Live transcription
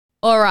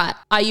All right,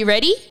 are you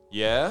ready?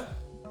 Yeah?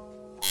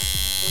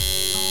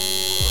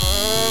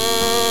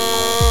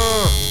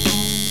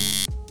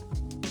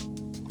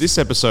 This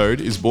episode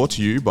is brought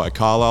to you by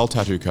Carlisle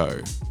Tattoo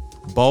Co.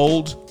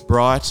 Bold,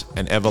 bright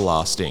and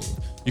everlasting.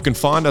 You can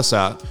find us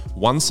at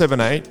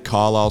 178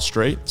 Carlisle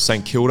Street,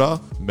 St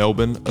Kilda,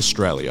 Melbourne,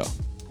 Australia.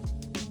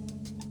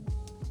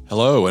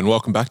 Hello and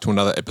welcome back to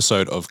another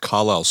episode of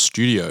Carlisle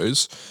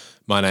Studios.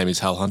 My name is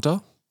Hal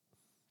Hunter.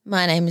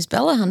 My name is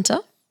Bella Hunter.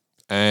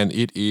 And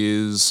it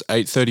is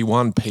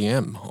 8:31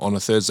 p.m. on a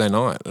Thursday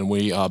night, and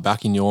we are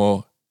back in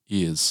your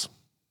ears.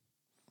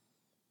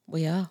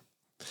 We are.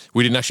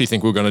 We didn't actually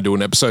think we were going to do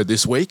an episode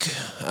this week,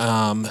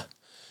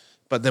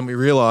 but then we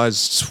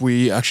realised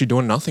we actually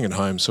doing nothing at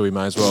home, so we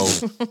may as well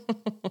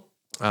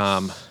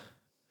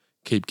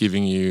keep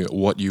giving you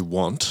what you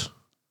want,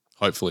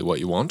 hopefully what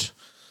you want,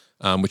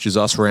 which is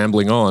us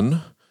rambling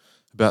on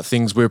about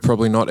things we're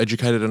probably not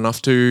educated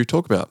enough to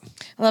talk about.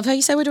 I love how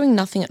you say we're doing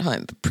nothing at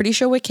home, but pretty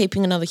sure we're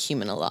keeping another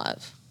human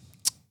alive.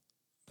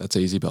 That's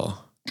easy, Bella.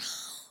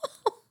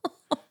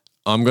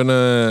 I'm going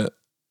to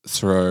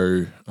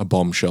throw a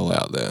bombshell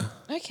out there.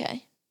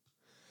 Okay.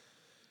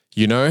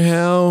 You know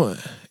how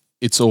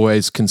it's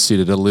always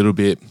considered a little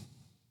bit,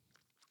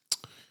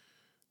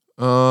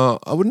 I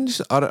don't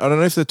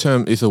know if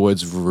the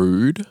word's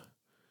rude,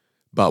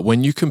 but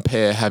when you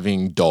compare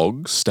having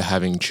dogs to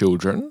having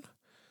children,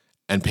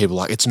 and people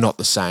are like, it's not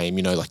the same,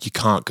 you know, like you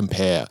can't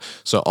compare.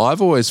 So I've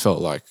always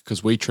felt like,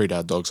 because we treat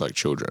our dogs like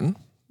children.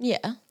 Yeah.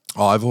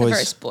 They're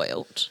very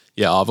spoiled.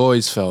 Yeah, I've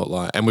always felt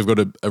like, and we've got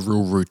a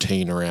real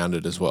routine around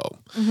it as well.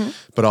 Mm-hmm.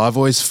 But I've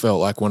always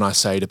felt like when I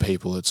say to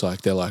people, it's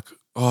like, they're like,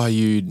 oh, are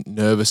you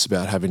nervous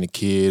about having a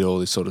kid, all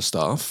this sort of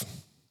stuff?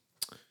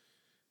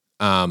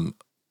 I'm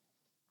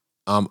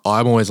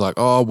always like,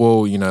 oh,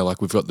 well, you know,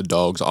 like we've got the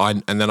dogs.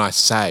 And then I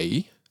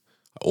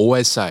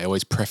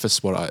always preface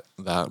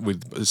that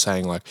with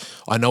saying like,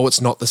 I know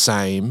it's not the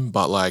same,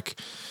 but like,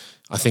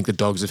 I think the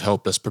dogs have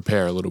helped us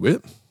prepare a little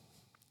bit.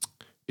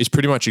 It's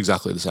pretty much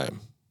exactly the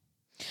same.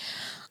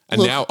 And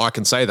look, now I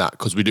can say that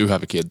because we do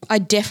have a kid. I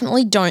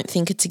definitely don't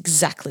think it's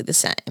exactly the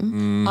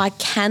same. I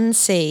can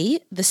see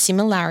the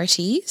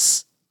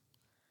similarities,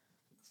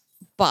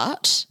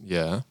 but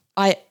yeah,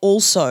 I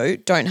also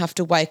don't have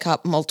to wake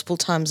up multiple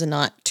times a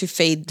night to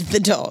feed the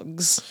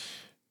dogs.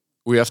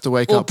 We have to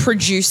wake up or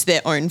produce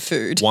their own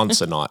food once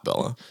a night,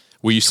 Bella.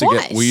 No,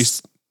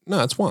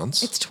 it's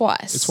once. It's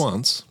twice. It's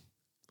once.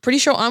 Pretty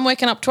sure I'm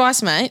waking up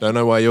twice, mate. Don't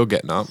know why you're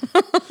getting up.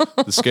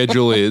 The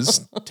schedule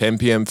is 10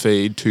 p.m.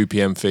 feed, 2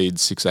 p.m. feed,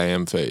 6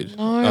 a.m. feed.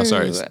 No. Oh,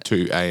 sorry, it's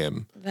 2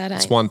 a.m. That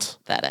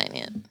ain't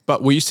it.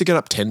 But we used to get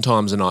up 10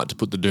 times a night to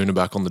put the doona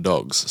back on the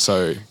dogs.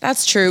 So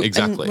that's true.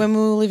 Exactly. And when we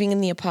were living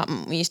in the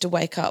apartment, we used to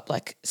wake up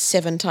like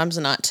 7 times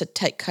a night to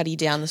take Cuddy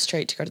down the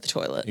street to go to the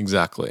toilet.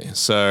 Exactly.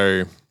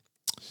 So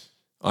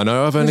I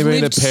know I've only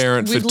been a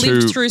parent for 2 we've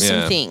lived through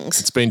some things.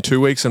 It's been 2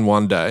 weeks and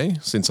 1 day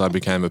since I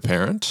became a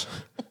parent.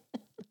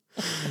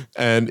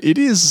 And it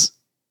is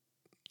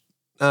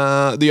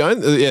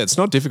it's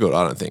not difficult,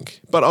 I don't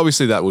think. But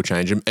obviously that will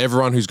change. And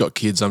everyone who's got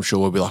kids, I'm sure,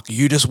 will be like,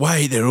 you just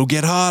wait, it'll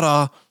get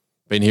harder.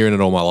 Been hearing it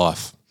all my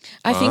life.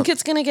 I think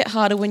it's going to get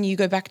harder when you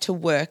go back to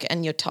work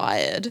and you're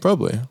tired.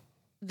 Probably.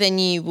 Then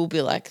you will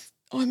be like,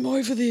 I'm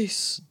over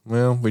this.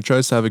 Well, we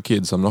chose to have a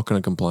kid, so I'm not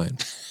going to complain.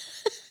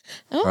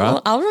 Oh,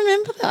 right? I'll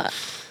remember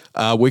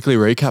that. Weekly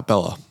recap,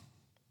 Bella.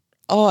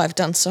 Oh, I've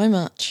done so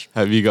much.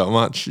 Have you got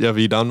much? Have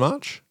you done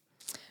much?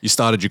 You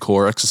started your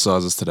core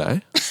exercises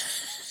today.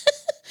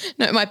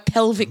 No, my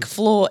pelvic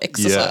floor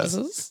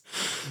exercises.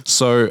 Yeah.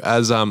 So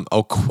as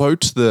I'll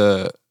quote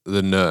the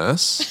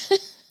nurse,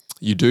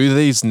 you do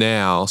these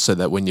now so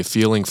that when you're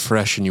feeling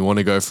fresh and you want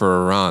to go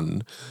for a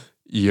run,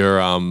 your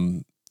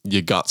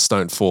guts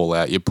don't fall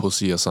out your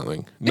pussy or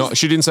something.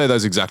 She didn't say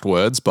those exact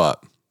words,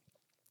 but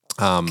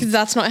because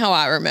that's not how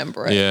I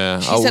remember it. Yeah,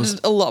 she said it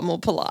a lot more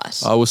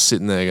polite. I was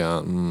sitting there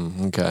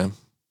going, okay.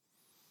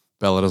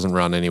 Bella doesn't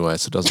run anyway,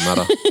 so it doesn't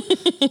matter.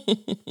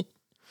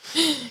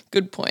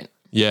 Good point.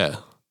 Yeah.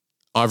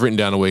 I've written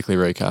down a weekly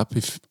recap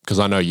because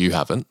I know you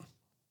haven't.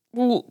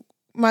 Well,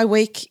 my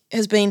week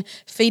has been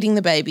feeding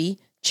the baby,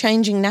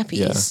 changing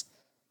nappies,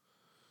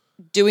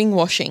 doing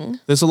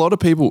washing. There's a lot of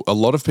people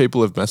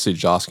have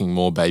messaged asking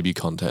more baby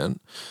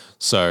content.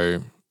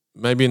 So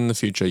maybe in the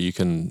future you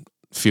can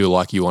feel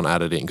like you want to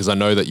add it in, because I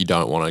know that you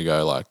don't want to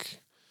go like,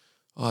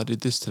 oh, I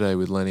did this today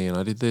with Lenny and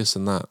I did this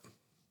and that.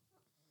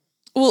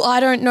 Well, I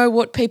don't know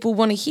what people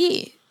want to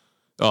hear.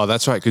 Oh,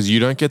 that's right, because you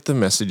don't get the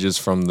messages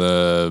from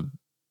the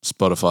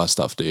Spotify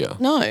stuff, do you?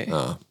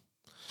 No.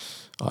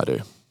 I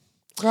do.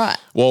 Right.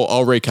 Well,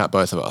 I'll recap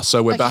both of us.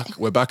 So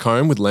we're back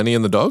home with Lenny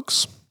and the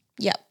dogs.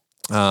 Yep.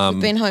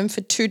 We've been home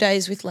for 2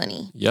 days with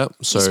Lenny. Yep.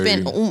 So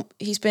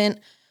he spent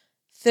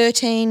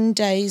 13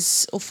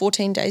 days or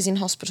 14 days in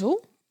hospital.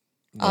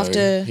 No,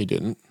 after he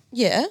didn't.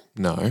 Yeah.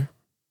 No.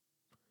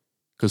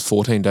 Because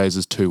 14 days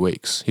is 2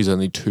 weeks. He's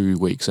only 2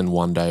 weeks and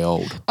 1 day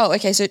old. Oh,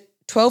 okay. So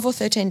 12 or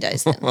 13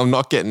 days then. I'm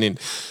not getting in.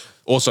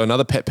 Also,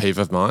 another pet peeve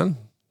of mine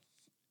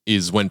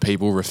is when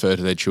people refer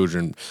to their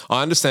children.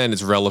 I understand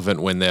it's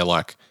relevant when they're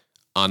like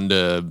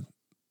under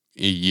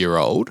a year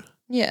old.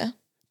 Yeah.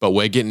 But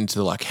we're getting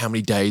into like how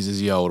many days is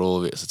he old,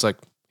 all of this. It's like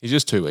he's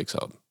just 2 weeks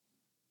old.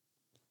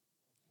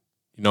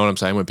 You know what I'm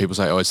saying? When people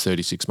say, oh, he's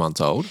 36 months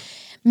old.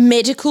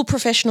 Medical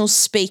professionals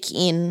speak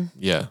in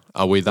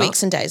Are we that?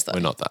 weeks and days though.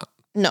 We're not that.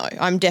 No,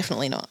 I'm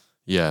definitely not.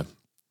 Yeah.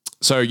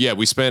 So,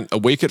 we spent a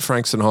week at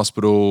Frankston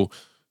Hospital,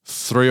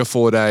 3 or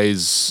 4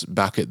 days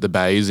back at the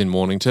Bays in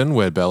Mornington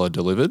where Bella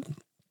delivered.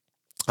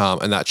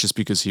 And that's just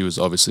because he was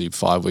obviously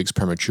 5 weeks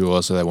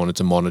premature, so they wanted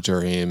to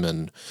monitor him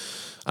and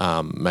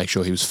make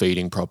sure he was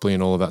feeding properly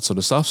and all of that sort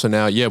of stuff. So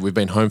now, we've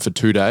been home for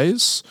 2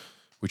 days,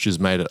 which has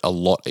made it a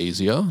lot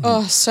easier.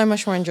 Oh, so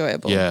much more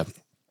enjoyable. Yeah.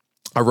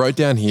 I wrote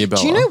down here,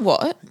 Bella. Do you know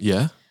what?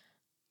 Yeah.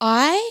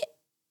 I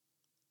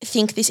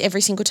think this every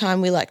single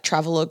time we like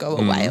travel or go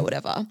away or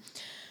whatever.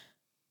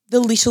 The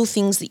little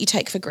things that you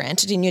take for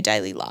granted in your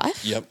daily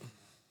life. Yep.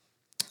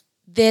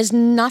 There's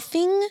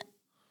nothing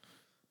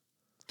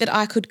that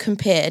I could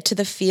compare to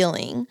the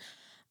feeling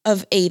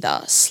of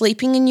either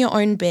sleeping in your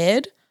own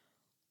bed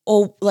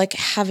or like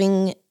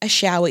having a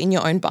shower in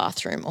your own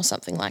bathroom or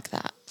something like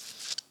that.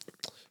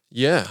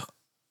 Yeah.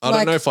 I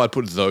don't know if I'd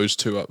put those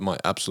two at my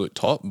absolute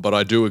top, but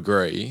I do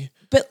agree.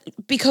 But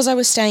because I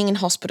was staying in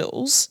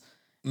hospitals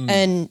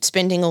and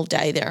spending all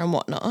day there and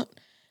whatnot,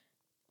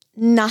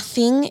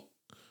 nothing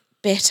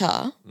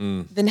better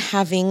than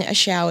having a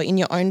shower in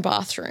your own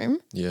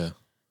bathroom. Yeah,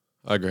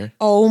 I agree.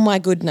 Oh, my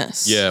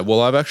goodness. Yeah,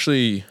 well,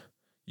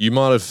 you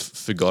might have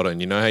forgotten.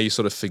 You know how you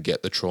sort of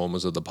forget the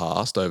traumas of the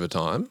past over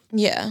time?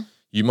 Yeah.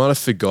 You might have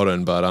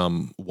forgotten, but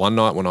one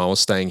night when I was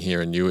staying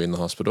here and you were in the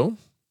hospital,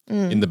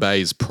 in the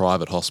Bays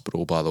private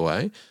hospital, by the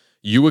way,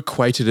 you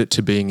equated it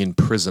to being in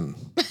prison.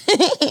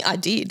 I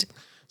did.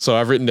 So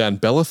I've written down,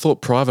 Bella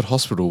thought private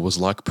hospital was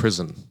like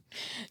prison.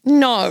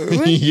 No.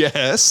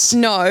 Yes.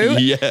 No.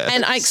 Yes.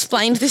 And I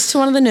explained this to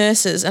one of the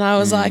nurses and I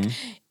was like,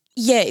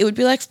 yeah, it would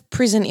be like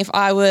prison if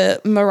I were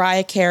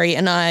Mariah Carey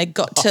and I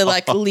got to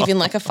like live in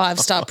like a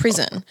 5-star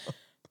prison.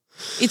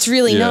 It's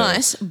really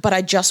nice, but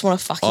I just want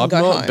to fucking go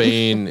home. I've not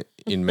been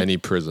in many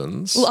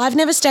prisons. Well, I've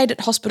never stayed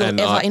at hospital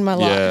ever in my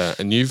life. Yeah,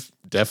 and you've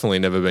definitely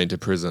never been to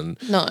prison.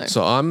 No.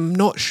 So I'm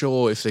not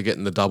sure if they're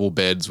getting the double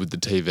beds with the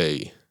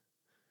TV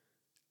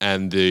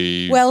and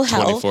the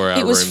 24-hour room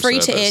it was free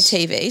to air service.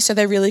 TV, so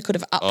they really could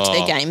have upped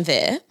their game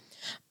there.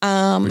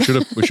 We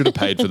should have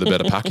paid for the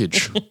better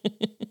package.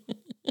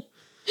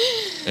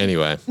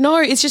 Anyway. No,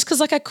 it's just because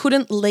like I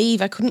couldn't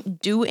leave. I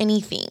couldn't do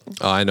anything.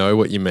 I know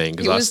what you mean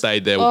because I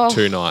stayed there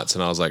 2 nights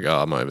and I was like, oh,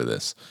 I'm over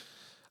this.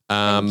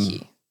 Thank you.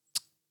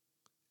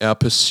 Our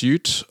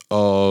pursuit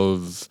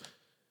of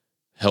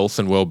health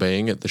and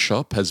well-being at the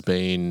shop has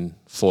been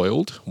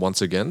foiled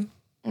once again.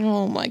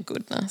 Oh, my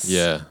goodness.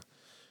 Yeah.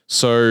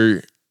 So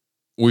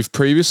we've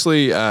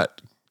previously at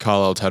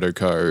Carlisle Tattoo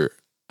Co.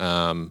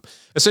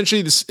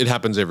 Essentially, it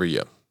happens every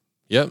year.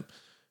 Yep.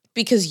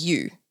 Because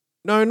you.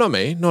 No, not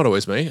me. Not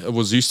always me. It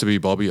used to be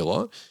Bobby a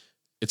lot.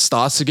 It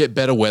starts to get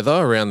better weather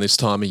around this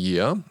time of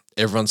year.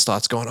 Everyone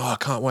starts going, oh, I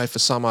can't wait for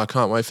summer. I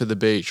can't wait for the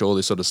beach, all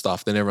this sort of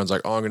stuff. Then everyone's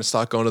like, oh, I'm going to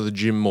start going to the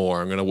gym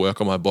more. I'm going to work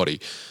on my body.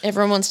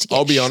 Everyone wants to get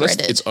I'll be shredded.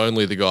 honest, it's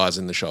only the guys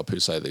in the shop who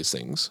say these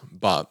things.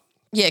 But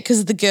yeah,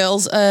 because the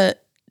girls are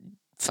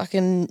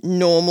fucking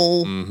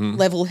normal,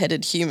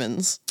 level-headed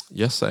humans.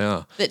 yes, they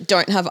are. That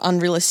don't have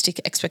unrealistic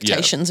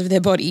expectations of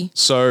their body.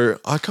 So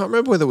I can't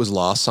remember whether it was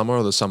last summer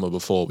or the summer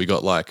before. We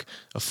got like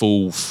a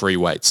full free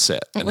weight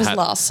set. It was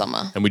last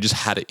summer. And we just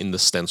had it in the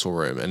stencil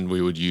room and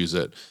we would use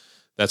it.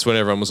 That's when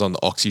everyone was on the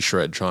oxy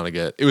shred trying to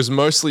get – it was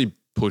mostly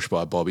pushed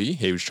by Bobby.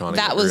 He was trying to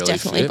get really fit. That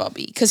was definitely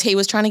Bobby because he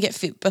was trying to get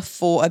fit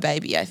before a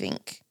baby, I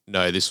think.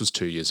 No, this was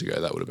 2 years ago.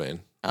 That would have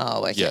been.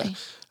 Oh, okay.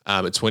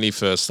 Yeah. It's when he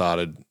first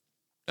started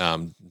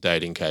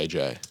dating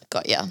KJ.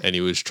 Got ya. And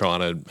he was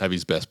trying to have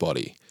his best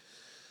body.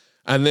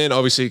 And then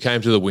obviously it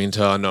came to the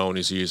winter. No one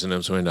is using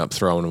them, so we ended up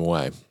throwing them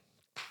away.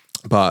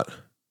 But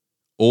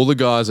all the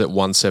guys at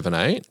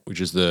 178, which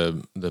is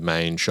the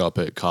main shop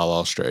at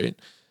Carlisle Street,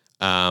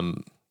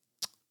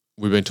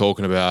 we've been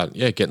talking about,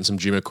 getting some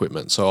gym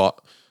equipment. So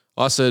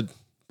I said,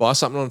 buy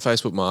something on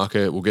Facebook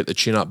Market. We'll get the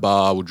chin-up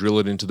bar. We'll drill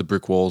it into the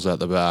brick walls out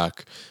the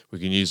back. We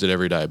can use it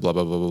every day, blah,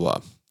 blah, blah, blah,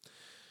 blah.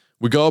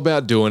 We go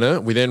about doing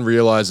it. We then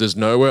realize there's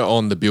nowhere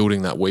on the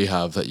building that we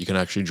have that you can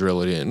actually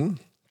drill it in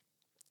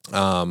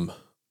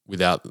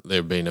without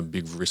there being a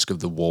big risk of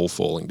the wall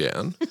falling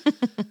down.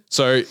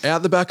 So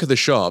out the back of the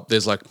shop,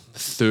 there's like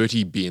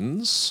 30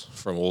 bins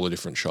from all the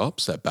different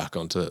shops that back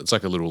onto, it's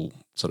like a little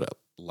sort of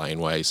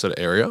laneway sort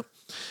of area.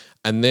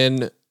 And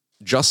then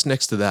just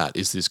next to that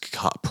is this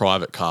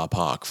private car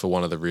park for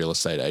one of the real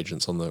estate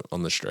agents on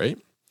the street.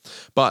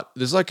 But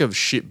there's like a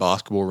shit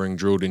basketball ring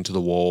drilled into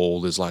the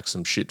wall. There's like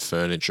some shit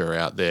furniture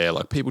out there.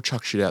 Like people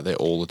chuck shit out there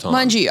all the time.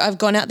 Mind you, I've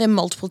gone out there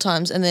multiple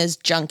times and there's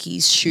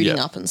junkies shooting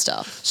up and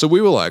stuff. So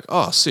we were like,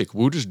 oh, sick.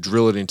 We'll just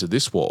drill it into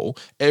this wall.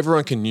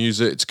 Everyone can use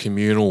it. It's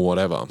communal,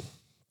 whatever.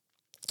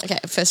 Okay,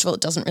 first of all,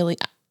 it doesn't really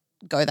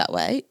go that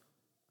way,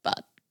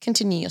 but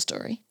continue your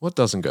story. What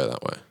doesn't go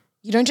that way?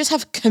 You don't just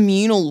have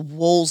communal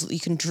walls that you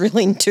can drill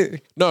into.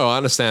 No, I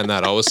understand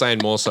that. I was saying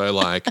more so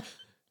like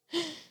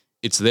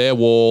it's their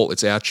wall,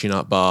 it's our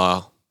chin-up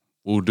bar.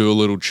 We'll do a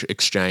little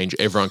exchange.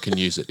 Everyone can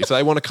use it. If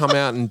they want to come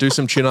out and do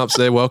some chin-ups,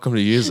 they're welcome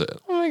to use it.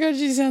 Oh my God,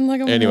 you sound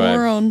like a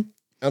moron.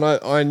 And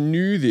I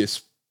knew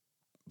this,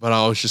 but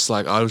I was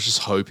just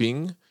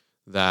hoping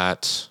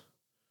that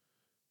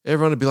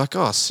everyone would be like,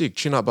 oh, sick,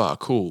 chin-up bar,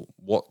 cool.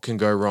 What can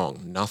go wrong?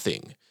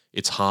 Nothing.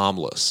 It's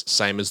harmless.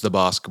 Same as the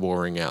basketball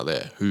ring out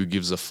there. Who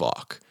gives a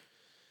fuck?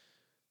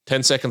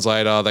 10 seconds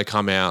later, they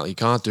come out. You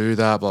can't do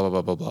that, blah,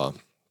 blah, blah, blah, blah.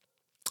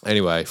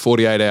 Anyway,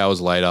 48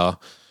 hours later,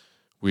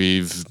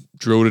 we've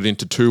drilled it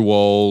into 2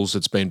 walls.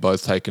 It's been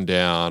both taken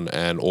down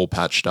and all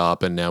patched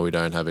up, and now we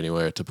don't have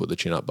anywhere to put the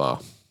chin-up bar.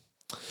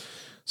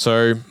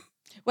 So,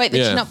 wait, the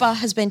chin-up bar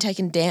has been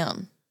taken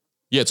down?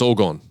 Yeah, it's all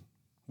gone.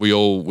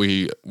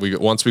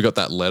 Once we got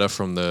that letter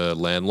from the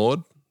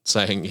landlord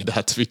saying it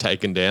had to be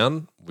taken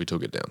down, we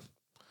took it down.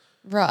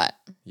 Right.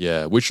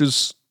 Yeah, which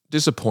was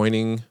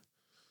disappointing.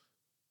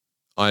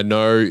 I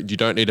know you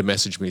don't need to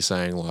message me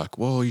saying like,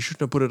 well, you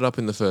shouldn't have put it up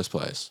in the first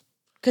place.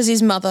 Because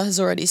his mother has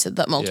already said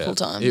that multiple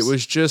times. It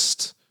was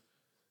just,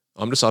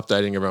 I'm just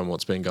updating everyone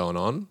what's been going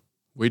on.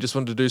 We just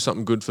wanted to do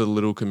something good for the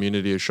little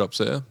community of shops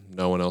there.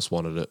 No one else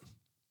wanted it.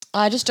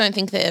 I just don't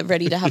think they're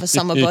ready to have a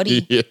summer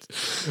body. Yeah.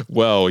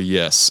 Well,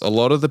 yes. A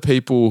lot of the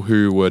people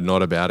who were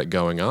not about it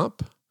going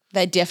up,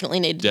 they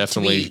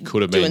definitely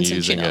could have been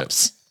using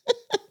it.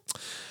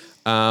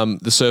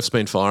 The surf's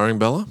been firing,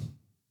 Bella.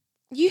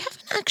 You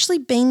haven't actually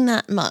been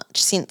that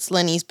much since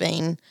Lenny's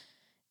been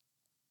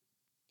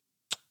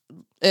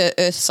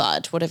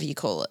Earthside, whatever you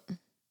call it.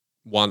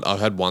 I've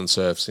had one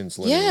surf since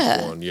Lenny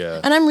was born,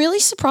 yeah. And I'm really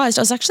surprised.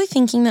 I was actually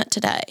thinking that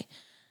today,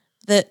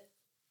 that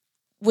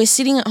we're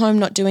sitting at home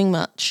not doing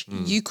much.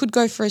 You could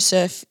go for a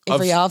surf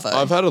every Arvo.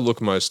 I've had a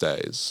look most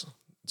days.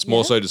 It's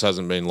more so just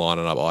hasn't been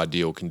lining up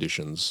ideal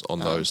conditions on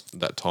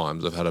that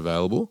times I've had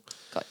available.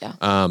 Got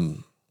ya.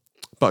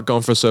 But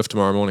going for a surf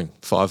tomorrow morning,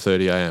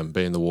 5:30 a.m.,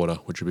 be in the water,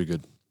 which would be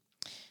good.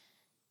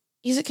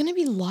 Is it going to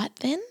be light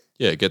then?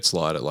 Yeah, it gets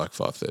light at like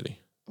 5:30.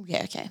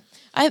 Yeah, okay.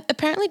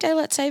 Apparently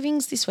daylight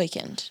savings this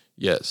weekend.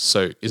 Yes.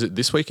 So is it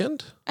this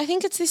weekend? I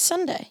think it's this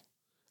Sunday.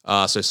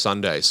 So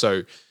Sunday.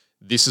 So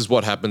this is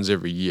what happens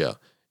every year.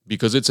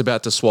 Because it's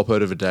about to swap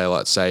out of a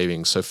daylight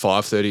savings. So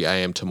 5:30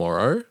 a.m.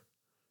 tomorrow,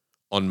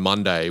 on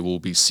Monday will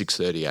be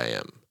 6:30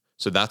 a.m.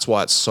 So that's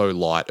why it's so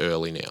light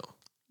early now.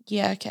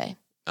 Yeah, okay.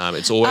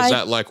 It's always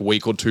that like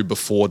week or two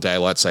before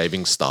daylight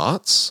saving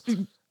starts.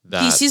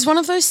 This is one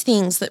of those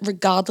things that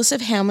regardless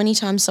of how many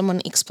times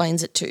someone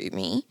explains it to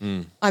me,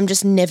 I'm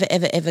just never,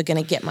 ever, ever going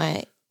to get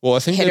my Well, I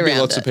think head there'll be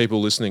around lots it. of people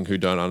listening who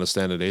don't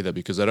understand it either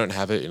because they don't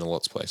have it in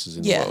lots of places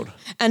in the world.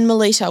 And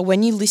Melita,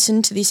 when you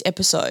listen to this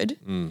episode,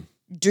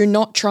 do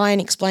not try and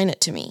explain it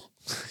to me.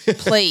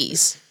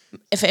 Please.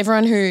 If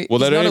everyone who is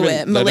not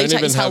aware,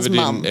 Melita is Hal's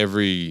mum. In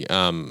every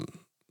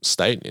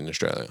state in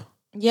Australia.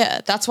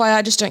 Yeah, that's why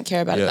I just don't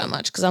care about it that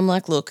much because I'm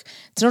like, look,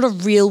 it's not a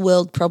real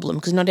world problem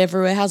because not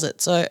everywhere has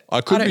it. So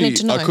I don't need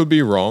to know. I could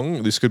be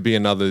wrong. This could be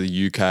another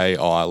UK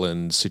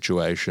island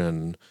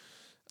situation.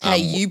 Hey,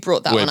 you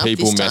brought that one up where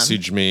people this time.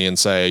 message me and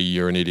say,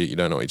 you're an idiot, you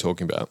don't know what you're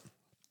talking about.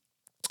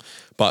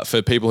 But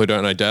for people who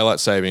don't know,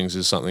 daylight savings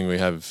is something we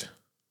have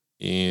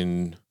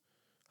in,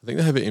 I think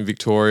they have it in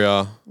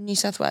Victoria. New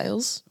South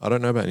Wales. I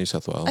don't know about New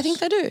South Wales. I think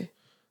they do.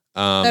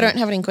 They don't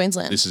have it in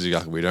Queensland. This is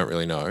exactly, we don't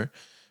really know.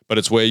 But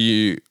it's where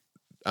you,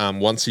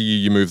 once a year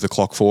you move the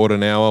clock forward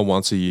an hour,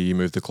 once a year you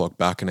move the clock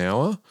back an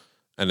hour.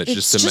 And it's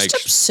just to make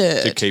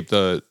absurd. to keep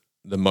the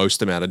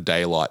most amount of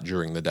daylight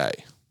during the day.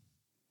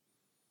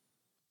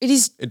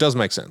 It does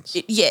make sense.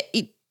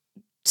 It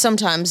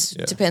sometimes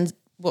depends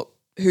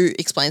who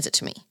explains it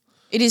to me.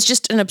 It is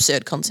just an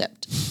absurd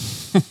concept.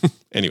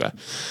 Anyway,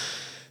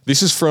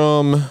 this is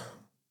from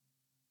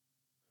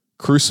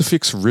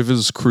Crucifix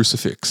Rivers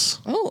Crucifix.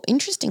 Oh,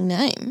 interesting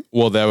name.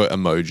 Well, they were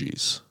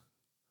emojis.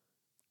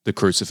 The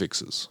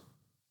crucifixes.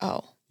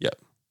 Oh. Yep.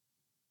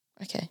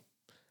 Okay.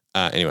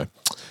 Anyway,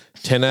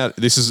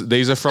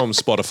 these are from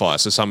Spotify,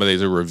 so some of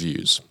these are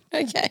reviews.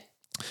 Okay.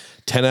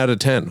 10 out of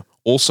 10.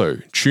 Also,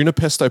 tuna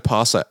pesto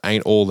pasta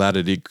ain't all that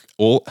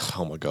oh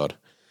my God.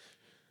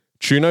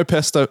 Tuna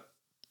pesto.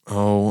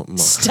 Oh my.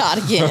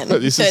 Start again.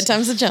 Third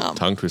time's the charm.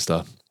 Tongue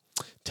twister.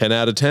 10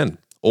 out of 10.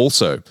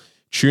 Also,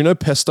 tuna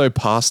pesto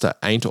pasta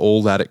ain't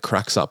all that it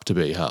cracks up to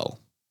be, Hal.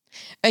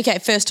 Okay,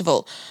 first of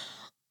all,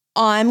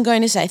 I'm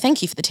going to say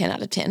thank you for the 10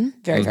 out of 10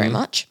 very, very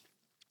much.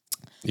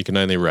 You can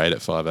only rate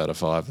it 5 out of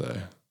 5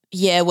 though.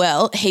 Yeah,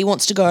 well, he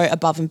wants to go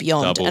above and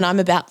beyond, and I'm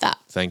about that.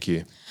 Thank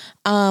you.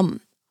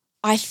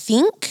 I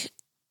think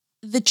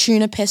the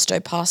tuna pesto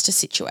pasta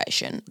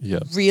situation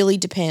really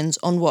depends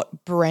on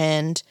what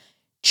brand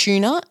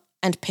tuna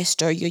and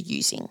pesto you're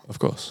using. Of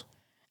course.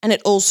 And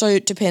it also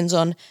depends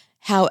on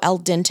how al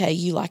dente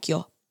you like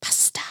your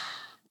pasta.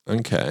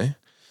 Okay.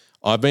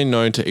 I've been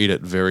known to eat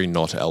it very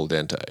not al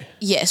dente.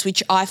 Yes,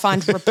 which I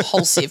find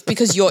repulsive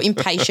because you're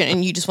impatient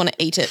and you just want to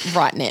eat it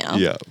right now.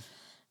 Yeah.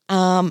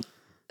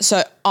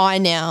 So I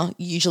now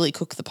usually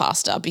cook the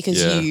pasta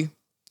because you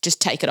just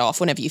take it off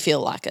whenever you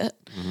feel like it.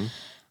 Mm-hmm.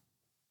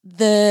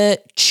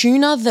 The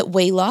tuna that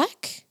we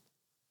like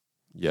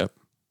Yep.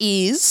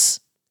 is...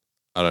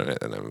 I don't know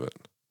the name of it.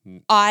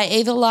 I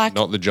either like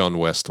Not the John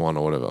West one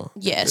or whatever.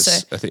 Yeah,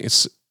 I think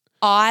it's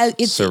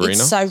it's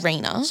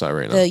Serena,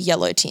 the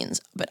yellow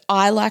tins. But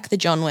I like the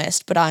John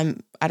West, but I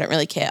don't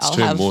really care. It's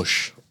too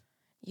mush.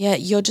 Yeah,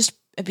 you're just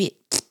a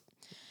bit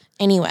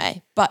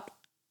anyway. But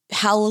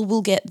Hal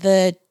will get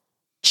the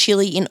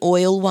chili in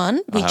oil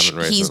one, which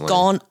he's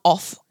gone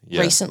off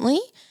recently.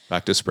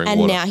 Back to spring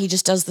and water. now he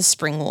just does the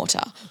spring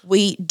water.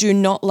 We do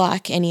not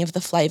like any of the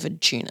flavoured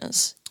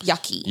tunas.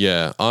 Yucky.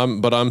 Yeah,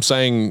 but I'm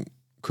saying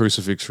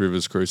Crucifix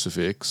Rivers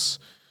Crucifix.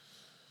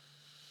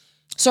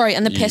 Sorry,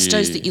 and the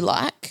pestos that you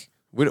like?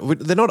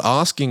 They're not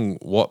asking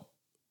what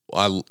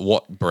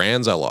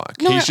brands I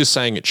like. He's just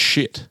saying it's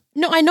shit.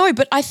 No, I know,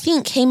 but I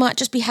think he might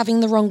just be having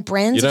the wrong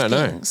brands of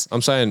things.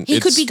 I'm saying he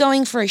could be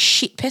going for a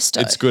shit pesto.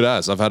 It's good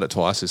as. I've had it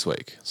twice this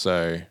week.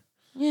 So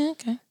yeah,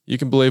 okay. You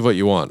can believe what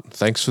you want.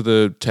 Thanks for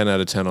the 10 out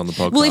of 10 on the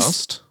podcast.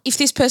 Well, if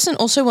this person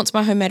also wants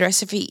my homemade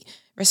recipe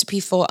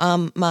for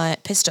my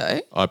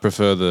pesto. I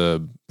prefer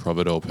the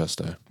Providore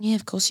pesto. Yeah,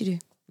 of course you do.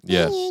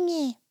 Yeah.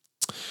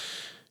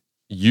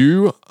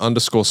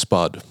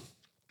 You_Spud.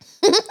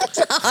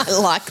 I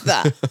like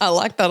that. I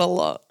like that a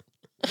lot.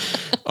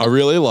 I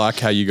really like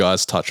how you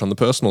guys touch on the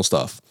personal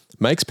stuff.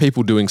 Makes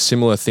people doing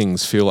similar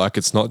things feel like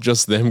it's not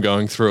just them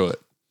going through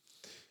it.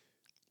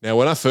 Now,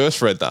 when I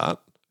first read that,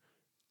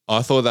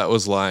 I thought that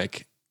was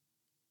like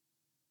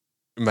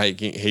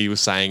he was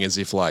saying as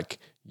if like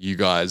you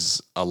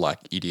guys are like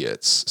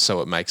idiots,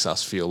 so it makes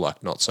us feel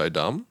like not so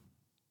dumb.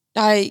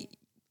 I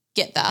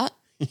get that.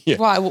 Yeah.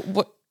 Why?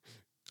 What?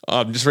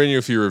 I'm just reading you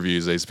a few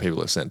reviews these people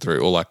have sent through,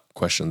 or like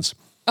questions.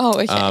 Oh,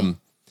 okay.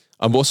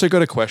 I've also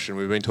got a question.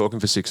 We've been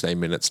talking for 16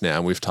 minutes now,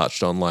 and we've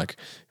touched on like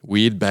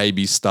weird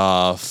baby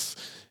stuff,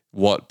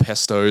 what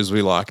pestos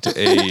we like to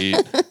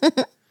eat.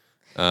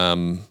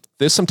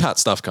 There's some tat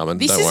stuff coming.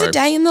 This don't is worry. a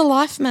day in the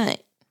life, mate.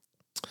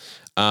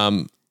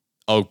 I'll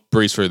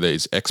breeze through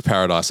these.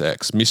 Paradise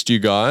X. Missed you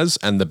guys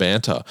and the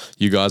banter.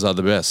 You guys are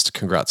the best.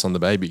 Congrats on the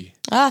baby.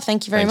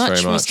 Thank you very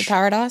much, Mr.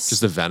 Paradise.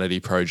 Just a vanity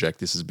project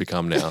this has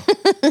become now.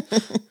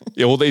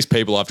 Yeah, all these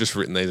people, I've just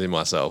written these in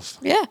myself.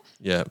 Yeah.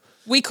 Yeah.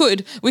 We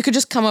could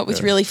just come up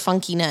with really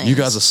funky names. You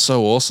guys are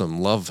so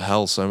awesome. Love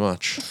Hal so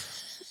much.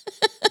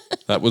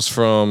 That was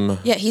from...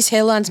 Yeah, his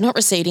hairline's not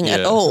receding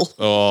at all.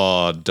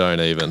 Oh,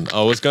 don't even.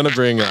 I was going to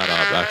bring that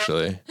up,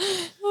 actually.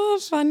 Oh,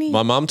 funny.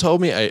 My mum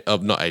told me,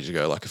 not age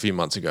ago, like a few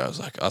months ago,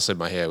 I said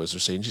my hair was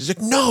receding. She's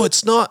like, no,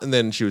 it's not. And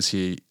then she was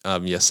here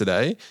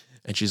yesterday,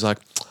 and she's like,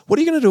 what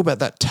are you going to do about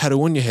that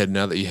tattoo on your head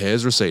now that your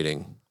hair's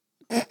receding?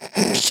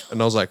 And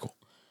I was like,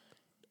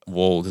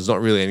 well, there's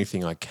not really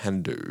anything I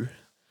can do.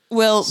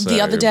 Well,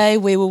 the other day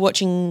we were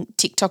watching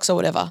TikToks or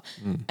whatever,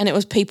 and it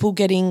was people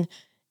getting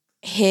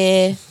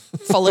hair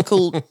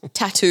follicle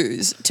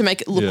tattoos to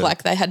make it look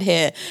like they had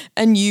hair.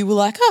 And you were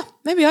like, oh,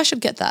 maybe I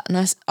should get that.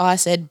 And I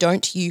said,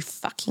 don't you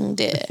fucking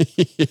dare.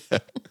 Yeah.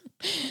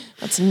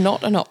 That's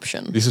not an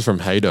option. This is from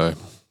Haydo.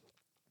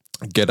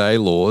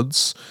 G'day,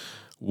 lords.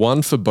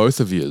 One for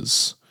both of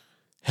yous.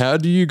 How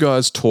do you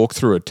guys talk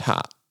through a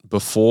tat?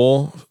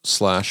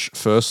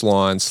 Before/first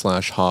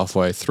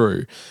line/halfway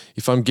through.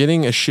 If I'm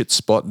getting a shit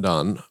spot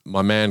done,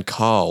 my man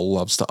Carl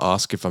loves to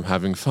ask if I'm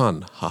having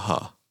fun.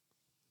 Haha.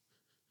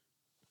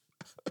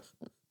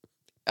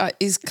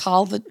 Is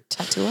Carl the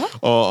tattooer?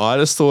 Oh, I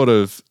just thought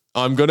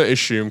I'm going to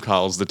assume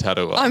Carl's the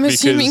tattooer. I'm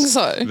assuming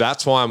so.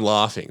 That's why I'm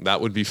laughing.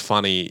 That would be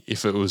funny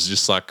if it was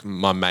just like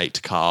my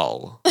mate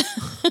Carl.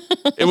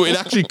 It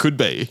actually could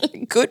be.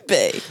 It could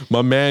be.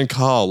 My man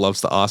Carl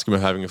loves to ask him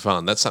if having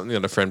fun. That's something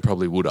that a friend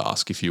probably would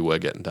ask if you were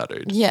getting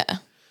tattooed. Yeah.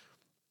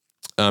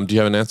 Do you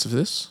have an answer for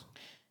this?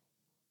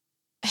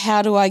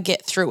 How do I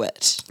get through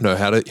it? No,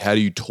 how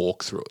do you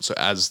talk through it? So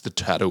as the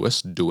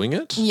tattooist doing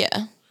it?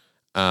 Yeah.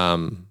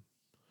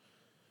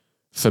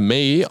 For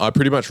me, I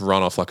pretty much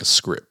run off like a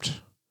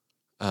script,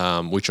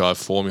 which I've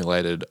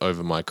formulated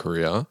over my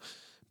career,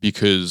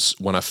 because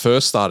when I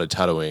first started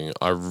tattooing,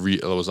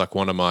 it was like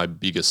one of my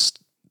biggest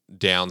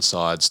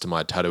downsides to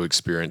my tattoo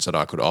experience that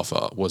I could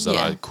offer was that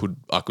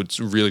I could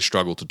really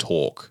struggle to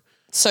talk.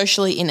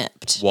 Socially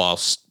inept.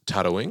 Whilst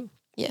tattooing.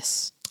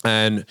 Yes.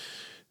 And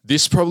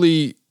this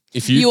probably,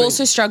 if you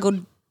also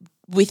struggled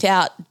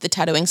without the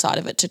tattooing side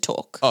of it to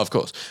talk. Oh, of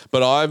course.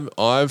 But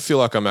I feel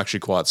like I'm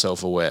actually quite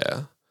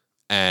self-aware,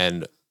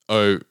 and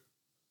I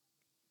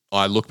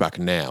look back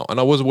now, and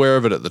I was aware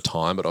of it at the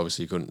time, but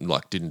obviously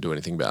didn't do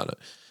anything about it.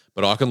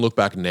 But I can look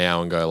back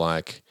now and go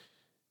like,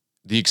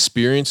 the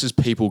experiences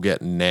people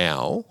get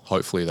now,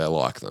 hopefully they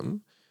like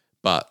them.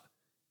 But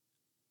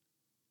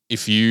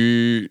if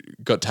you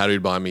got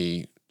tattooed by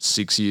me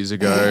 6 years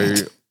ago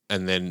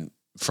and then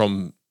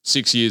from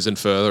 6 years and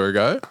further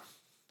ago,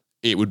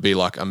 it would be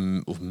like a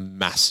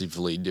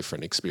massively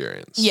different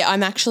experience. Yeah,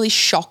 I'm actually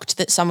shocked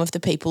that some of the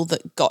people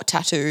that got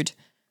tattooed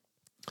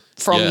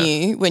from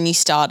you when you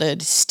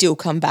started still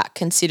come back,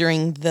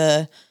 considering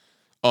the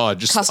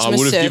customer I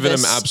would have given them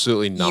service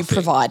absolutely nothing. you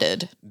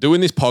provided. Doing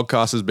this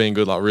podcast has been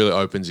good, like really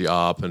opens you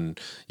up and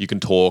you can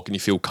talk and you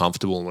feel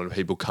comfortable, and when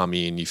people come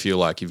in, you feel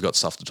like you've got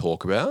stuff to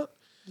talk about.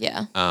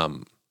 Yeah.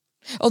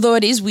 Although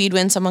it is weird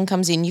when someone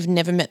comes in, you've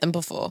never met them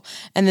before,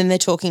 and then they're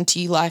talking to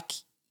you like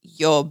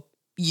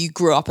you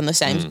grew up in the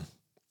same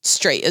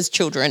street as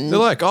children. They're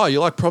like, oh, you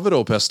like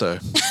Providore pesto.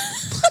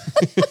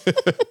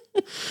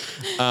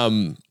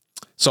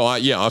 So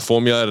I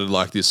formulated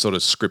like this sort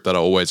of script that I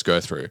always go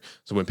through.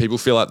 So when people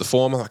fill out the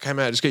form, I'm like, hey,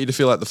 man, I just get you to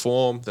fill out the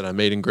form. Then I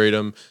meet and greet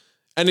them.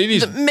 And it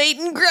is. The meet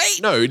and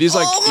greet? No, it is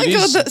like. Oh, my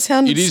God, that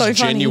sounded so funny. It is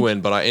genuine,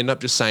 but I end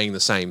up just saying the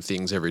same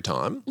things every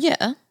time.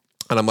 Yeah.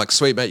 And I'm like,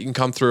 sweet, mate, you can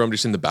come through. I'm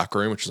just in the back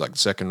room, which is like the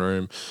second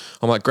room.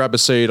 I'm like, grab a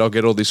seat. I'll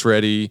get all this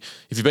ready.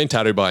 If you've been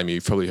tattooed by me,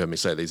 you've probably heard me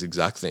say these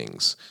exact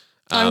things.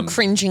 I'm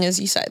cringing as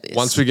you say this.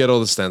 Once we get all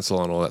the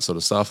stencil and all that sort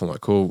of stuff, I'm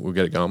like, cool, we'll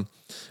get it going.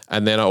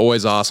 And then I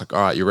always ask, like,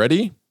 all right, you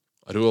ready?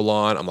 I do a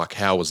line. I'm like,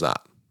 how was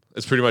that?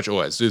 It's pretty much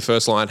always. Do the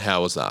first line,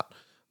 how was that?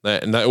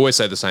 And they always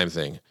say the same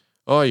thing.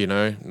 Oh,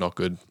 not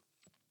good.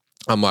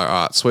 I'm like,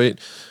 all right, sweet.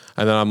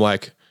 And then I'm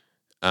like,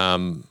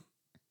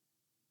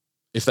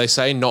 if they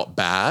say not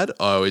bad,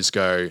 I always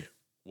go,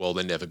 well,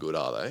 they're never good,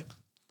 are they?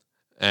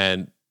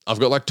 And I've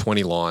got like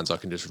 20 lines I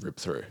can just rip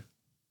through.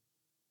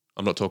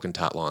 I'm not talking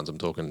tat lines. I'm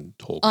talking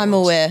talk lines. I'm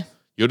aware.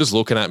 You're just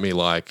looking at me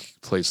like,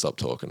 please stop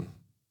talking.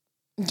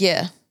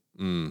 Yeah.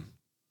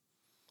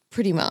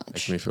 Pretty much.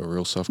 Makes me feel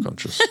real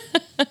self-conscious.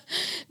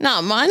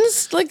 No,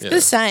 mine's like the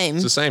same.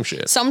 It's the same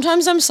shit.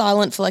 Sometimes I'm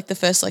silent for like the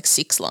first like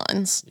 6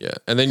 lines. Yeah.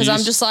 And then because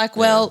I'm just like,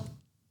 well,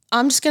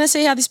 I'm just going to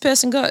see how this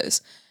person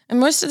goes. And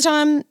most of the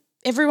time,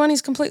 everyone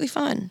is completely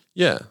fine.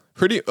 Yeah.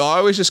 I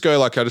always just go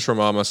like, I just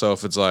remind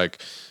myself, it's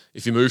like,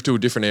 if you move to a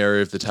different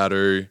area of the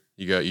tattoo,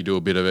 you do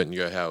a bit of it and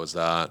you go, how was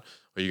that?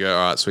 Or you go,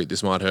 all right, sweet,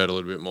 this might hurt a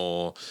little bit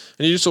more.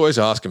 And you just always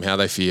ask them how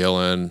they feel.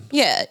 And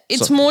yeah,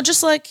 it's more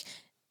just like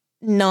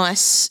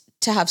nice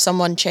to have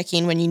someone check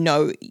in when you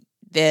know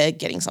they're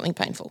getting something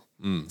painful.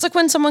 It's like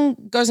when someone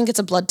goes and gets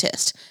a blood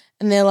test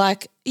and they're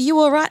like, are you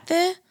all right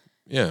there?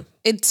 Yeah.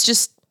 It's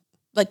just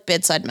like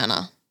bedside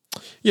manner.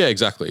 Yeah,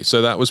 exactly.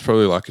 So that was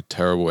probably like a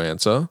terrible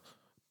answer.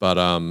 But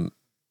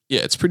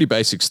yeah, it's pretty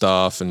basic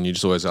stuff and you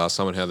just always ask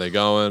someone how they're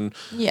going.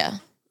 Yeah.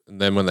 And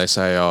then when they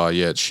say, oh,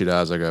 yeah, it's shit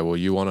as, I go, well,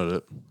 you wanted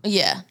it.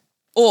 Yeah.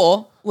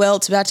 Or, well,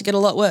 it's about to get a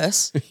lot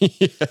worse.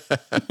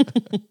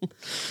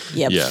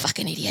 Yeah,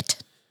 fucking idiot.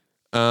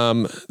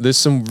 There's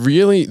some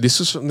really, this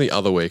was from the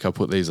other week. I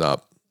put these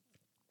up.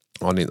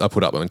 I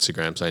put up on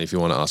Instagram saying if you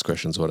want to ask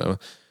questions or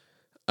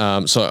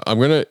whatever. So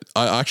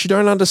I actually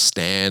don't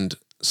understand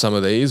some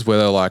of these,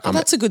 whether like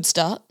that's a good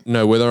start.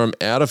 No, whether I'm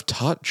out of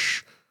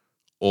touch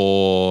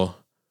or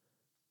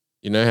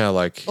you know how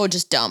like. Or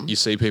just dumb. You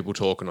see people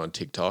talking on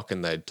TikTok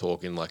and they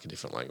talk in like a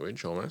different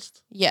language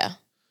almost. Yeah.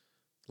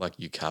 Like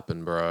you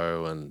capping,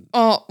 bro, and.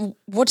 Oh,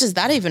 what does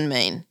that even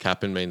mean?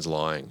 Capping means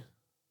lying.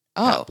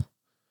 Oh. Cap.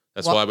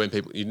 That's why when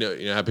people, you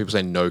know how people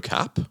say no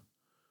cap,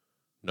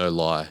 no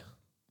lie.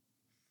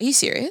 Are you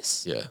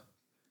serious? Yeah.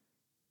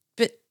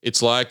 But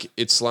it's like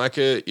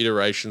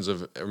iterations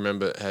of,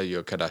 remember how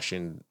your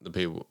Kardashian, the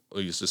people who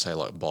used to say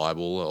like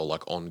Bible or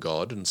like on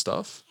God and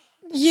stuff?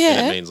 Yeah.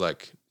 And it means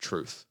like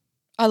truth.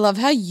 I love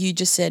how you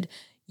just said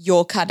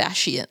your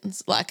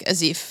Kardashians, like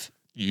as if.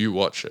 You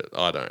watch it.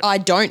 I don't. I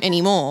don't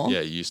anymore.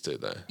 Yeah, you used to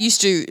though.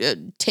 Used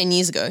to 10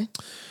 years ago.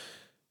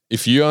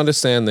 If you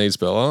understand these,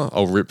 Bella,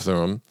 I'll rip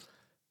through them.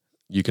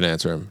 You can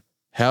answer them.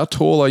 How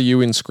tall are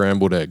you in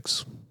scrambled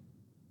eggs?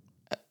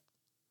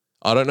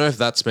 I don't know if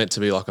that's meant to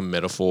be like a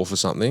metaphor for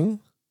something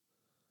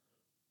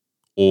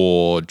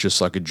or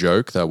just like a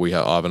joke that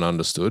I haven't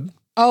understood.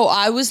 Oh,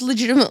 I was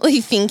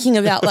legitimately thinking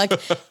about like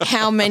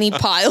how many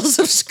piles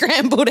of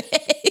scrambled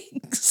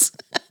eggs.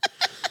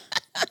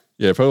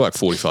 Yeah, probably like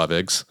 45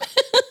 eggs.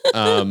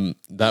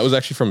 That was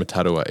actually from a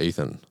tattooer,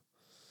 Ethan.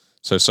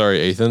 So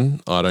sorry,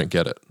 Ethan, I don't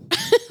get it.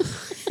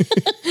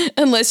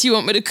 Unless you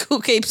want me to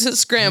cook heaps of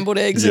scrambled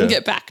eggs and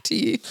get back to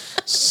you.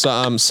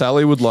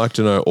 Sally would like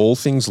to know all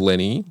things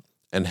Lenny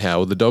and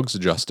how are the dogs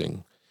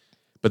adjusting.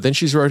 But then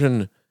she's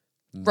written?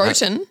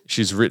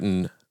 She's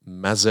written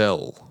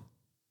Mazel.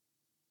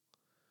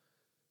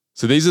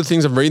 So these are the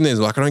things I'm reading. These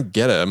like I don't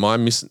get it. Am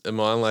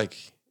I like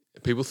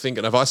people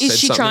thinking? Have I said something? Is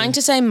she trying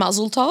to say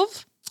Mazel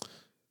Tov?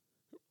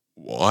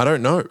 Well, I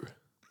don't know.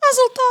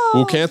 Mazel Tov.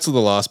 We'll cancel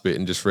the last bit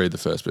and just read the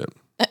first bit.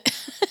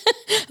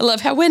 I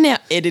love how we're now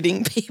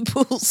editing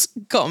people's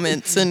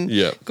comments and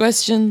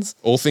questions.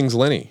 All things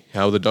Lenny.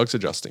 How are the dogs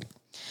adjusting?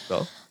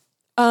 Bella?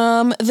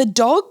 The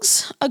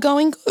dogs are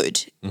going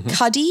good.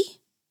 Cuddy,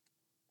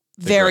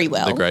 very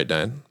well. The Great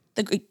Dane.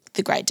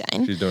 The Great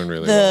Dane. She's doing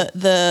really well.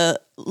 The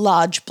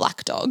large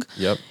black dog.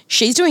 Yep.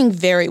 She's doing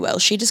very well.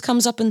 She just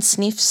comes up and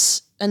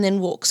sniffs and then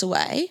walks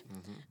away.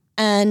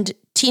 And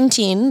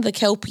Tintin, the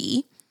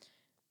Kelpie,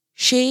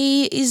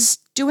 she is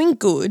doing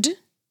good.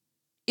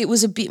 It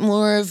was a bit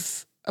more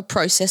of a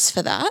process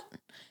for that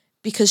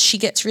because she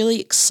gets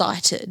really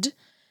excited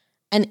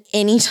and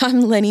anytime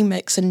Lenny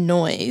makes a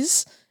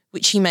noise,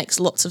 which he makes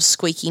lots of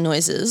squeaky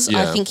noises,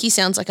 I think he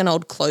sounds like an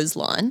old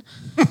clothesline.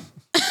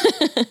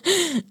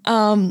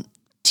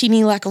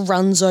 Tinny like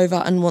runs over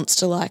and wants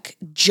to like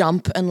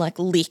jump and like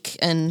lick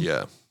and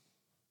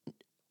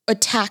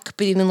attack,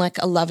 but in like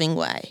a loving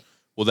way.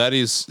 Well, that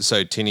is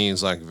so. Tinny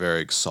is like very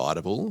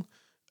excitable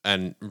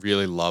and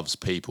really loves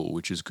people,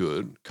 which is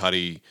good.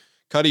 Cuddy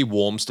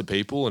warms to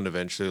people and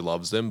eventually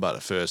loves them, but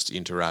at first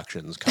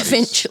interactions,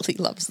 Eventually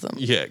loves them.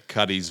 Yeah,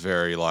 Cuddy's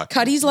very like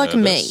Cuddy's like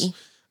nervous.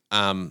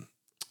 me.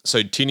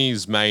 So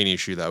Tinny's main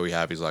issue that we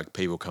have is like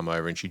people come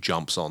over and she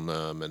jumps on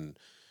them,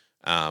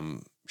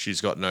 and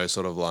she's got no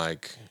sort of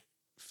like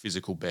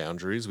physical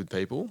boundaries with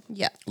people.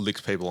 Yeah.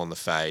 Licks people on the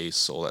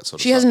face, all that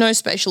sort of She stuff. has no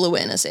spatial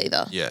awareness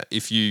either. Yeah,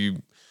 if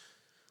you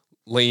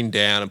lean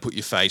down and put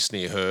your face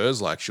near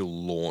hers, like she'll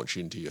launch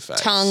into your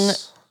face. Tongue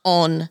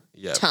on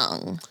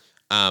tongue.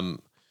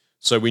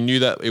 So we knew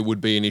that it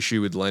would be an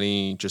issue with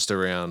Lenny just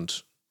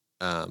around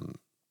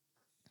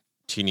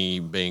Tinny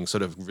being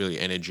sort of really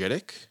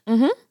energetic.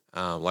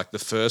 Mm-hmm. Like the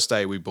first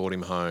day we brought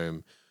him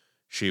home,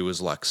 she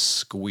was like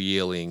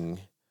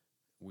squealing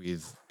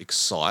with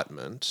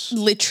excitement.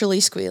 Literally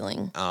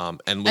squealing.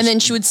 And then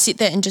she would sit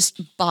there and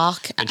just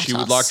bark at us. And she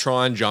would like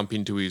try and jump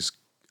into his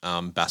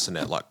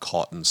bassinet, like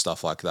cot and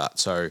stuff like that.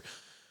 So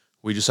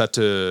we just had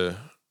to,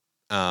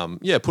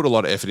 put a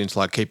lot of effort into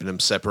like keeping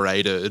them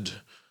separated.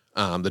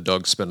 The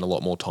dogs spend a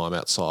lot more time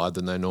outside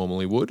than they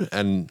normally would.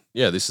 And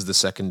this is the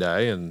second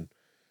day, and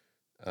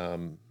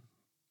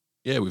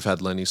we've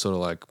had Lenny sort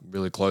of like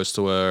really close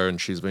to her, and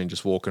she's been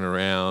just walking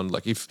around.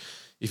 Like if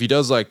he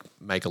does like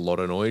make a lot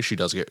of noise, she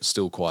does get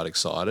still quite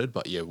excited,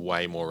 but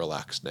way more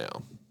relaxed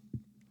now.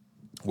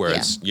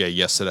 Whereas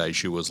yesterday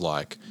she was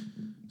like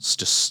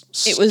just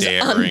it was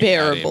staring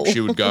unbearable. at him.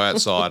 She would go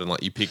outside and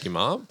like you pick him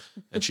up,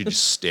 and she'd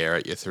just stare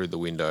at you through the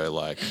window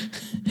like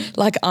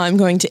I'm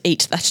going to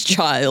eat that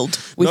child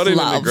with not in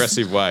love. an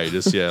aggressive way,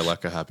 just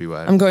like a happy way.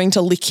 I'm going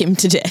to lick him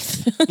to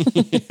death.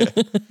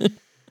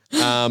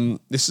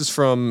 This is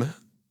from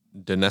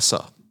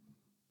Danessa.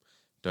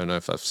 Don't know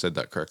if I've said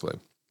that correctly.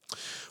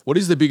 What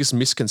is the biggest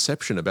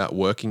misconception about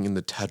working in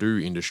the tattoo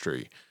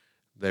industry?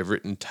 They've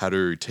written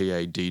tattoo,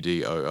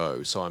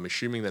 Taddoo. So I'm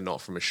assuming they're not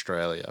from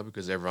Australia,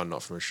 because everyone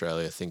not from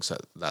Australia thinks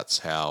that that's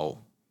how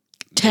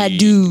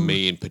Tattoo.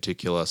 Me in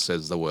particular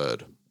says the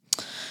word.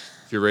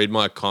 If you read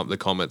my the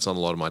comments on a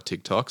lot of my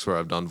TikToks where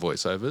I've done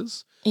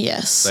voiceovers,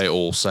 yes, they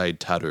all say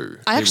tattoo.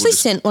 I actually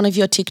sent one of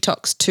your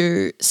TikToks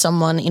to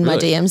someone in my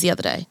DMs the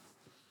other day.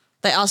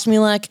 They asked me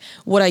like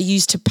what I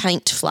use to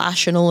paint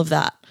flash and all of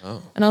that.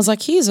 Oh. And I was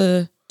like, here's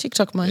a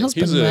TikTok my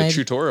husband made. Here's a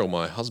tutorial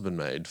my husband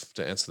made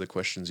to answer the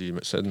questions you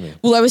said to me.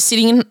 Well, I was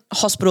sitting in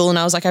hospital and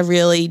I was like, I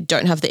really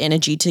don't have the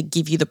energy to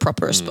give you the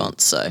proper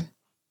response. So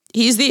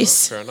here's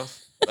this. Well, fair enough.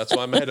 That's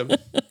why I made him.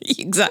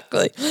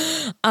 Exactly.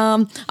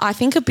 I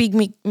think a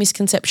big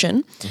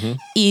misconception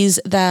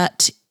is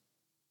that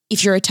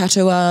if you're a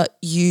tattooer,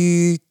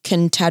 you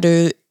can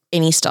tattoo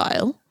any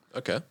style.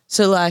 Okay.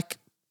 So like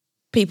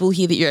people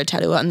hear that you're a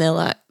tattooer and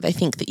they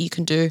think that you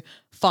can do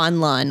fine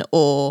line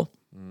or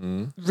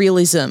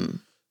realism.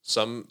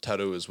 Some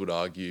tattooers would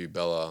argue,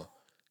 Bella,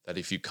 that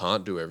if you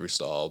can't do every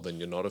style, then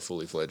you're not a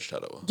fully fledged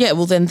tattooer. Yeah,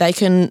 well then they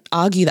can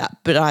argue that,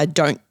 but I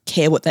don't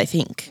care what they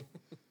think.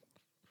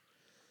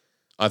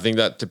 I think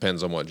that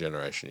depends on what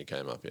generation you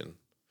came up in.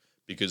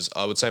 Because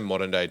I would say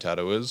modern day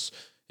tattooers,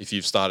 if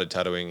you've started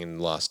tattooing in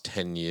the last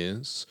 10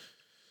 years,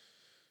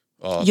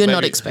 you're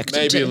not expected to.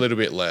 Maybe a little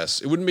bit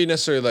less. It wouldn't be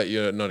necessarily that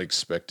you're not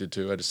expected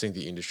to. I just think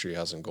the industry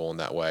hasn't gone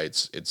that way.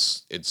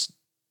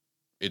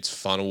 It's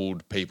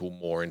funneled people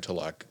more into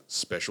like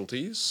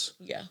specialties.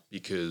 Yeah.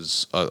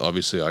 Because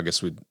obviously, I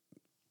guess with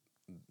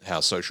how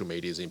social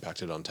media has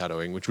impacted on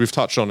tattooing, which we've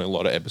touched on in a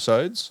lot of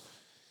episodes,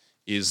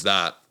 is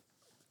that,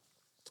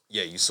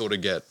 you sort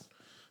of get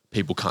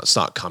people can't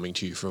start coming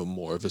to you for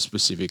more of a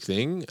specific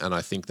thing. And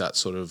I think that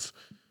sort of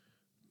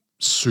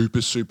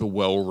super, super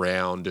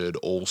well-rounded,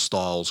 all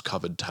styles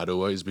covered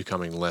tattooer is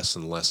becoming less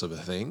and less of a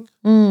thing.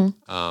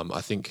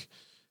 I think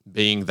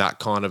being that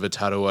kind of a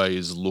tattooer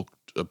is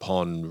looked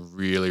upon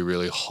really,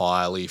 really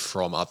highly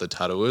from other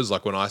tattooers.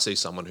 Like when I see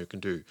someone who can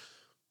do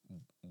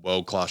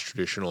world-class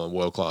traditional and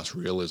world-class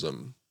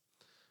realism,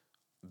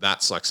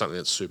 that's like something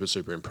that's super,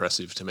 super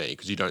impressive to me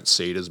because you don't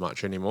see it as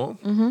much anymore.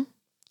 Mm-hmm.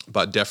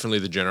 But definitely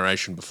the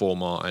generation before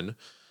mine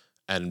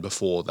and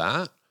before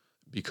that,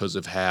 because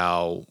of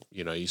how,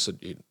 you said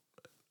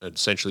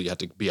essentially you had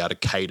to be able to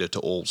cater to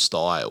all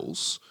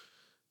styles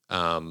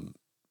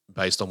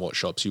based on what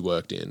shops you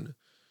worked in.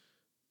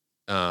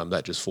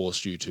 That just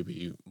forced you to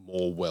be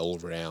more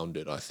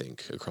well-rounded, I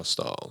think, across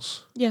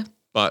styles. Yeah.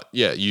 But,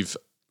 you've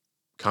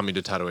come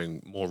into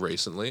tattooing more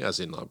recently,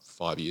 as in like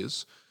 5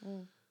 years.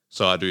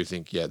 So I do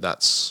think,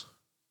 that's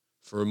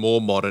for a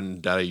more modern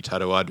day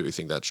tattoo, I do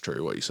think that's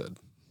true, what you said.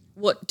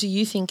 What do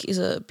you think is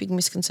a big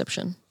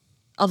misconception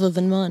other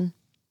than mine?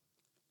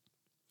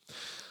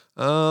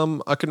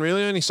 I can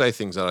really only say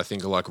things that I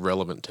think are like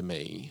relevant to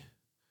me.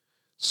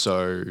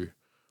 So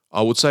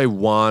I would say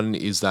one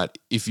is that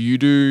if you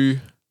do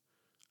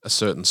a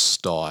certain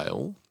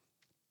style,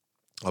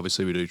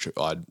 obviously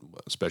I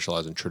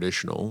specialize in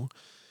traditional,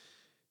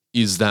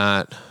 is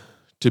that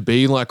to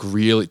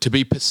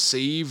be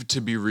perceived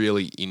to be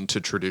really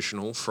into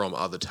traditional from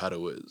other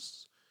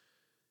tattooers,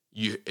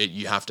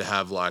 you have to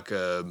have like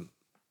a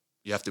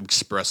you have to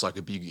express like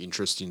a big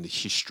interest in the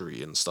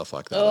history and stuff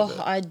like that. Of it.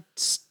 I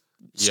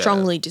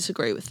strongly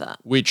disagree with that.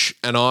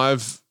 And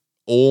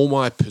all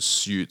my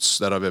pursuits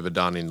that I've ever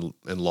done in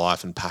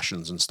life and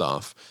passions and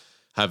stuff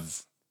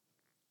I've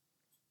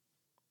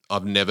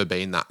never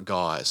been that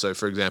guy. So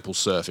for example,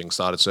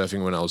 started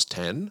surfing when I was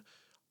 10.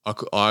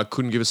 I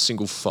couldn't give a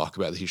single fuck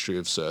about the history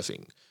of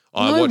surfing.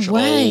 I watch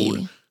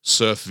old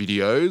surf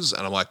videos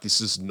and I'm like, this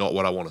is not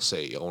what I want to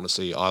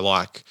see. I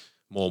like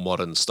more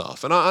modern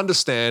stuff. And I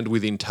understand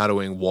within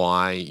tattooing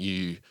why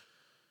you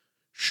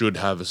should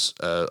have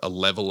a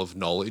level of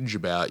knowledge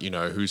about,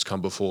 who's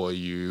come before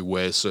you,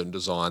 where certain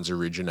designs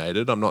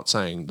originated. I'm not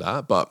saying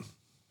that, but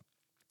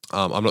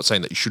I'm not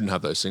saying that you shouldn't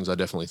have those things. I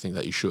definitely think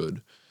that you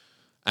should.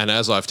 And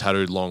as I've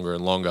tattooed longer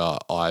and longer,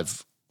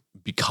 I've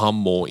become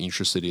more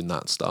interested in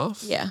that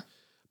stuff. Yeah.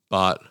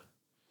 But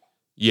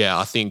yeah,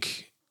 I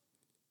think,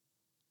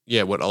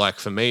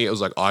 for me, it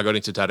was like I got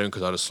into tattooing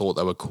because I just thought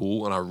they were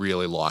cool and I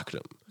really liked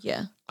them.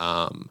 Yeah.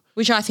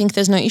 Which I think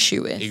there's no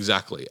issue with.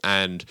 Exactly.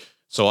 And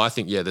so I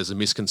think, there's a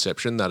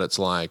misconception that it's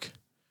like,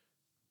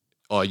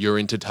 oh, you're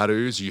into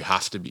tattoos, you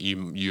have to be,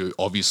 you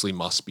obviously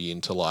must be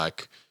into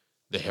like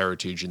the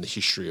heritage and the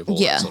history of all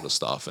that sort of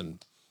stuff.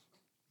 And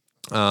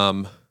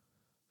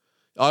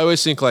I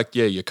always think like,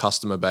 your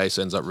customer base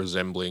ends up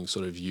resembling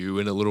sort of you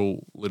in a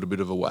little bit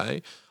of a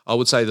way. I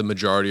would say the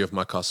majority of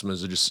my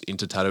customers are just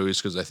into tattoos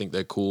because they think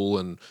they're cool.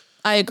 And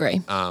I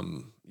agree.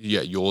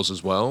 Yours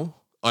as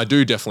well. I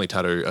do definitely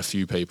tattoo a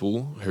few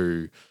people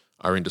who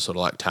are into sort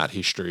of like tat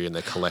history and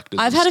they're collectors.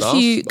 I've had a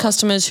few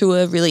customers who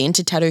are really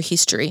into tattoo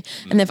history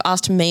and they've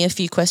asked me a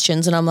few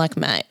questions and I'm like,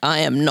 mate, I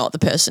am not the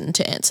person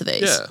to answer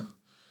these. Yeah.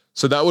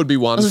 So that would be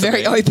one. I was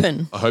very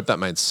open. I hope that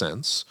made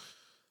sense.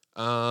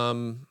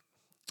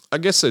 I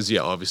guess there's,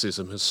 obviously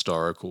some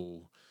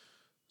historical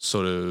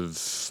sort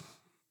of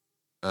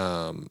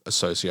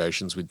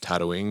associations with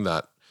tattooing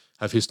that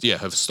have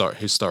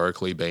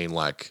historically been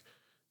like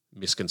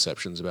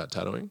misconceptions about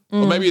tattooing.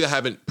 Or maybe they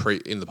haven't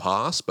in the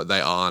past, but they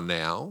are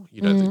now.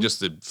 Just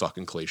the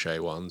fucking cliche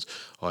ones.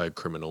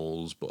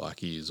 Criminals,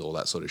 blackies, all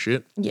that sort of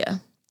shit. Yeah.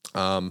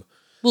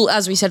 Well,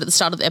 as we said at the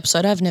start of the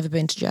episode, I've never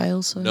been to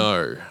jail, so.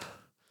 No.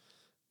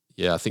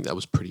 Yeah, I think that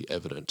was pretty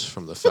evident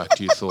from the fact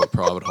you thought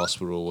private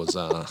hospital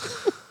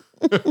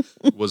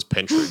was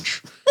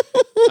Pentridge.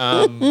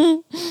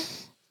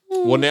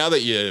 Well, now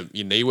that your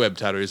knee web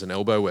tattoos and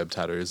elbow web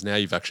tattoos, now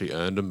you've actually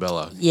earned them,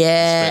 Bella.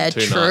 Yeah,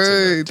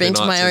 true. Been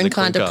to my own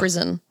kind of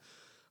prison.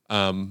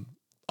 I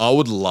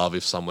would love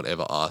if someone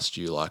ever asked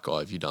you, like, oh,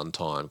 have you done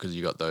time? Because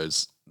you got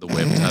the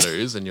web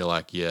tattoos and you're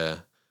like, yeah,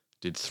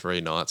 did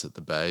 3 nights at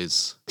the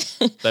Bays.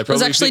 It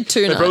was actually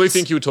 2 nights. They probably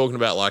think you were talking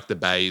about like the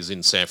Bays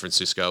in San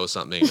Francisco or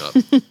something, or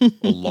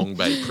Long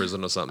Bay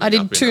Prison or something. I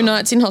did 2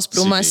 nights in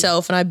hospital Sydney.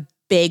 myself and I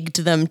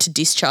begged them to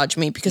discharge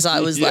me because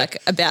I was like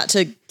about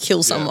to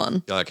kill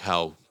someone. You're like,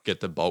 Hal, get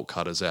the bolt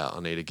cutters out.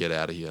 I need to get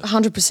out of here.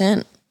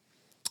 100%.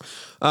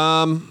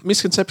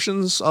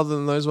 Misconceptions other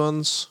than those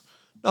ones,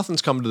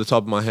 nothing's come to the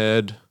top of my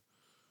head.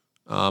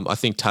 I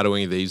think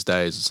tattooing these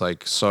days, it's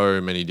like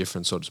so many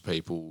different sorts of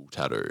people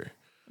tattoo.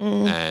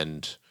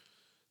 And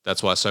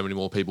that's why so many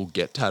more people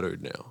get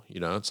tattooed now.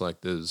 It's like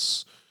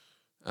there's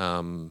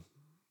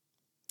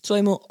It's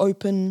way more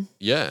open.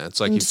 Yeah, it's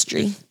like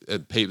industry.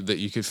 If people that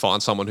you could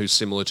find someone who's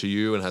similar to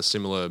you and has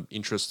similar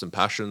interests and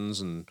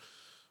passions, and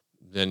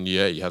then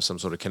you have some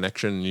sort of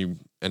connection and you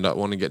end up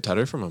wanting to get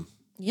tattooed from them.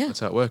 Yeah, that's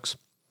how it works.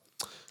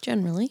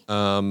 Generally.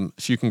 A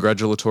few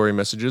congratulatory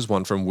messages.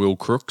 One from Will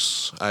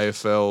Crooks,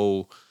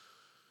 AFL,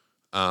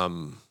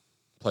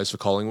 plays for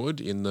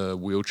Collingwood in the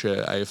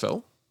wheelchair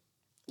AFL.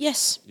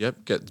 Yes. Yep.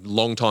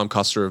 Long-time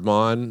customer of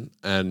mine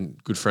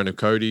and good friend of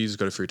Cody's.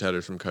 Got a free tattoo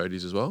from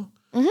Cody's as well.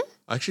 Mm-hmm.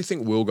 I actually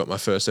think Will got my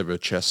first ever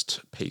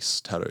chest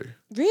piece tattoo.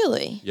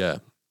 Really? Yeah.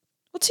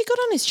 What's he got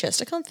on his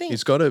chest? I can't think.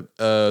 He's got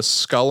a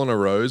skull and a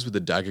rose with a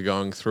dagger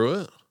going through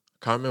it.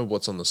 I can't remember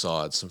what's on the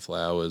side. Some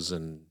flowers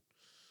and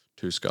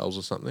 2 skulls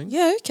or something.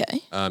 Yeah,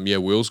 okay.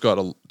 Will's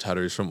got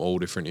tattoos from all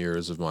different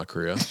eras of my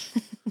career.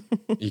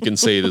 You can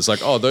see there's like,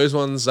 oh, those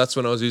ones, that's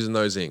when I was using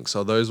those inks.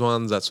 Oh, those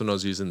ones, that's when I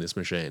was using this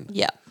machine.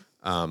 Yeah.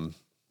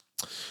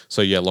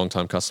 So yeah,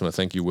 long-time customer.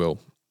 Thank you, Will.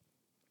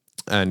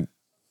 And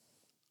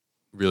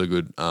really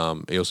good.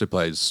 He also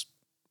plays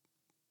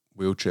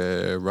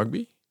wheelchair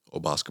rugby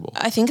or basketball.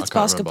 I think it's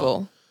basketball.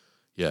 Remember.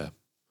 Yeah.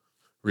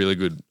 Really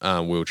good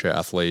wheelchair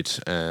athlete.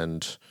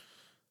 And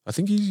I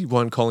think he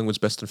won Collingwood's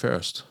best and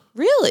fairest.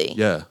 Really?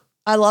 Yeah.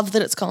 I love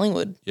that it's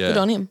Collingwood. Yeah. Good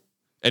on him.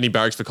 And he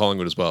barracks for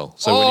Collingwood as well.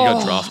 So when he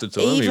got drafted to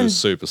them, he was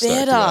super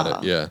stoked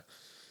about it. Yeah.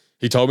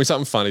 He told me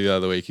something funny the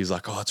other week. He's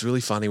like, oh, it's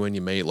really funny when you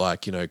meet,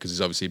 like, because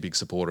he's obviously a big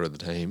supporter of the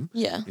team.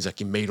 Yeah. He's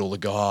like, you meet all the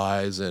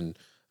guys and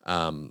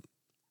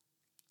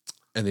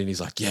then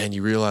he's like, yeah, and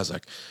you realise,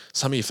 like,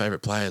 some of your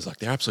favourite players, like,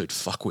 they're absolute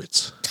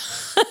fuckwits.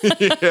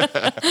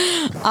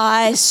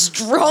 I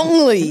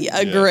strongly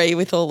agree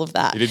with all of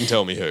that. He didn't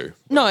tell me who.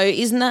 No,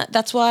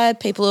 that's why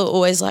people are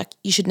always like,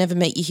 you should never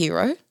meet your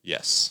hero?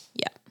 Yes.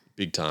 Yeah.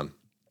 Big time.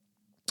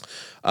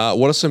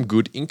 What are some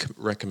good ink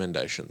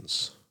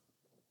recommendations?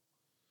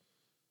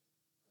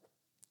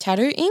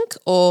 tattoo ink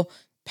or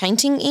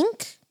painting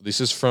ink? This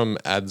is from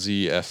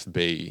Adzi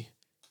FB,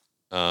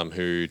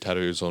 who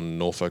tattoos on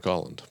Norfolk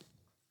Island.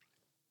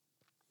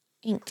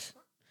 Ink.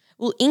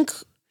 Well, ink.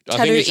 I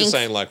think it's just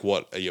saying like,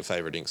 what are your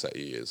favourite inks that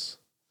you use?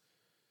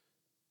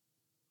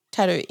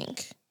 Tattoo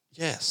ink.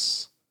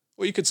 Yes.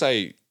 Or you could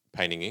say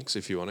painting inks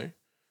if you want to.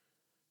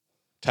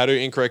 Tattoo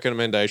ink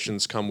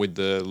recommendations come with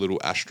the little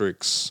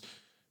asterisks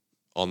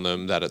on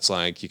them that it's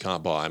like you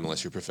can't buy them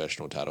unless you're a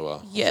professional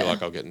tattooer. Yeah. I feel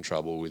like I'll get in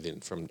trouble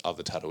from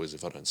other tattooers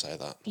if I don't say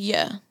that.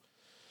 Yeah.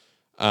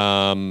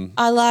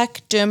 I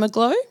like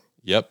Dermaglow.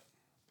 Yep.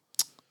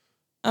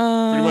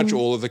 Pretty much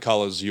all of the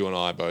colours you and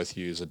I both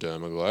use are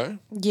Dermaglow.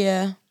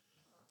 Yeah.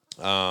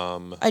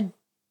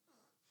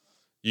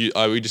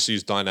 We just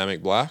use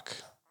Dynamic Black.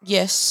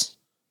 Yes.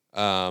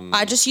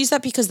 I just use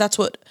that because that's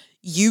what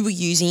you were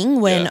using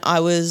when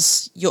I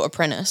was your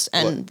apprentice,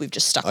 and we've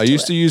just stuck to it. I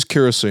used to use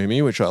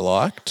Kurosumi, which I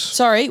liked.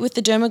 Sorry, with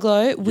the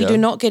Dermaglow, we do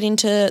not get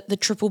into the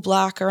triple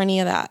black or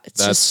any of that.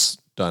 That's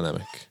just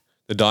Dynamic.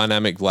 The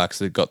Dynamic Blacks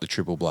that got the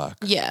triple black.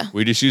 Yeah.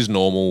 We just use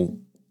normal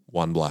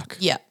one black.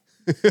 Yeah.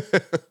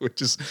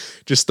 Which is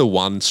just the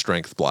one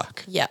strength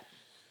black. Yeah.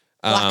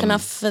 Black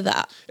enough for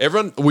that.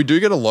 We do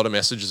get a lot of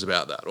messages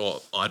about that.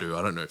 Or I do.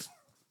 I don't know if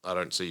I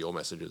don't see your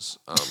messages,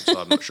 so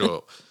I'm not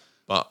sure.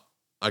 But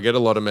I get a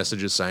lot of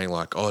messages saying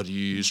like, oh, do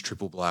you use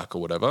triple black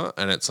or whatever?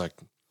 And it's like,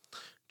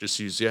 just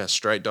use,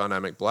 straight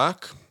Dynamic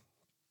Black.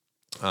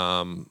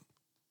 For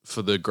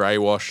the grey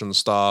wash and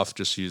stuff,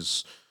 just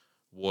use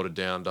watered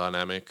down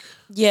Dynamic.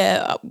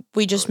 Yeah,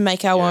 we just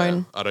make our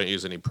own. I don't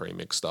use any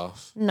pre-mix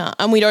stuff. No,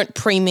 and we don't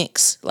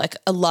pre-mix like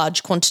a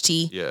large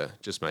quantity. Yeah,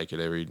 just make it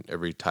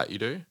every tat you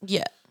do.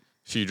 Yeah.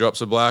 A few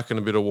drops of black and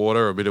a bit of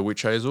water or a bit of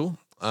witch hazel.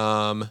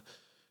 Colours,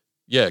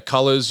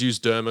 use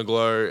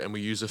Dermaglow, and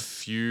we use a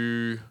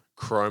few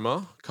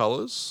chroma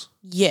colours.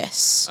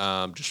 Yes.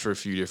 Just for a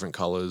few different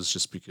colours,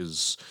 just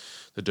because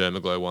the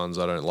Dermaglow ones,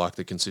 I don't like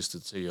the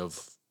consistency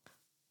of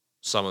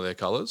some of their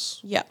colours.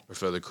 Yeah.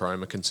 Prefer the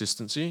chroma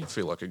consistency. I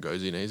feel like it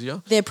goes in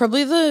easier. They're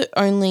probably the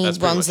only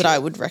ones that I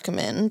would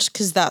recommend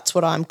because that's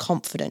what I'm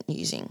confident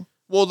using.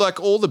 Well, like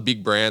all the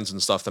big brands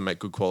and stuff that make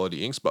good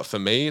quality inks, but for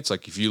me, it's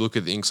like if you look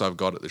at the inks I've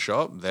got at the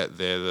shop,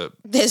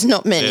 there's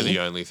not many. They're the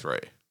only three.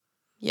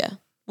 Yeah.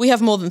 We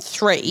have more than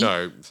three.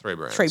 No, 3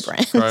 brands. 3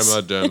 brands.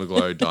 Chroma,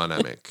 Dermaglow,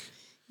 Dynamic.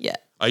 Yeah.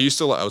 I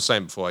was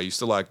saying before, I used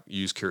to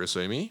use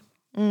Kurosumi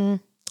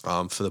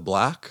for the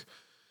black,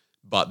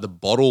 but the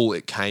bottle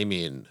it came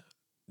in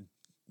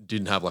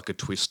didn't have like a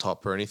twist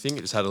top or anything.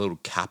 It just had a little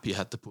cap you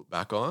had to put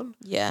back on.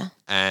 Yeah.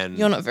 And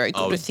you're not very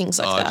good with things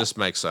like that. I just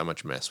make so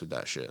much mess with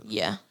that shit.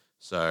 Yeah.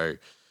 So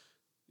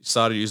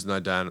started using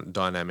that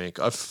Dynamic.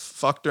 I've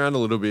fucked around a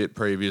little bit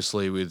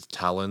previously with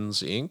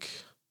Talon's ink.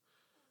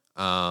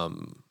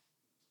 Why'd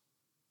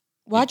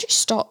you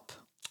stop?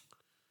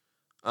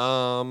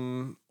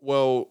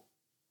 Well,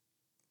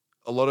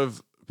 a lot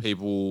of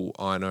people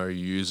I know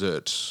use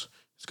it.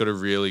 It's got a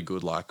really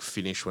good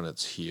finish when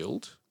it's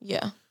healed.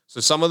 Yeah. So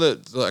some of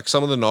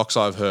the knocks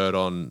I've heard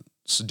on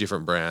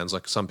different brands,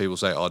 like some people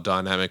say,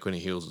 Dynamic when it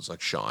heals, it's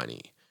like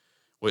shiny.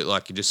 Where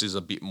it just is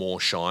a bit more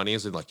shiny,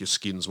 as in your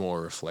skin's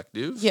more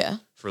reflective. Yeah.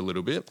 For a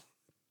little bit.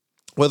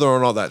 Whether or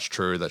not that's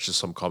true, that's just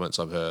some comments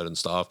I've heard and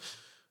stuff.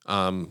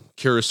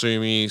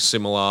 Kurosumi,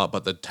 similar,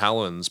 but the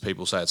Talons,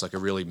 people say it's like a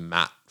really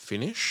matte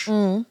finish,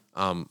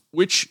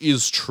 which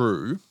is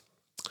true,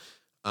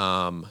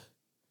 but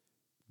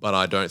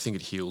I don't think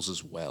it heals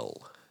as well.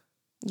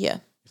 Yeah.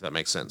 If that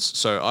makes sense.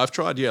 So I've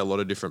tried, a lot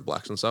of different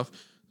blacks and stuff,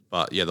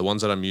 but the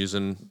ones that I'm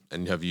using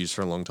and have used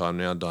for a long time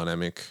now,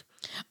 Dynamic.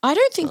 I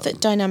don't think that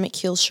Dynamic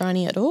heals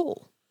shiny at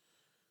all.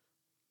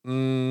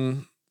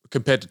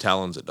 Compared to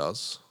Talons, it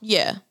does.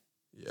 Yeah.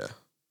 Yeah.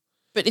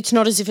 But it's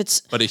not as if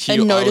it's I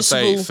would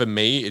say for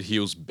me, it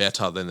heals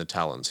better than the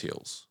Talons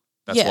heals.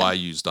 That's why I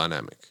use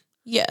Dynamic.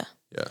 Yeah.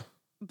 Yeah.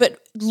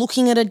 But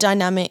looking at a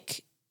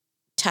Dynamic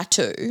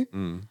tattoo,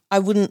 I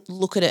wouldn't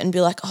look at it and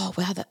be like, oh,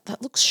 wow,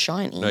 that looks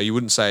shiny. No, you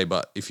wouldn't say,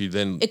 but if you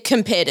then it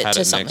compared it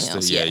to something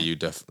else. Yeah, you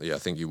definitely, I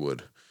think you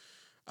would.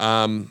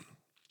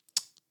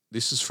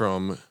 This is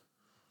from,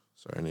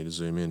 sorry, I need to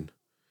zoom in.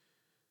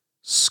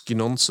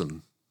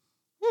 Skinonson.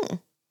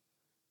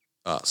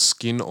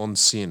 Skin on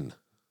Sin.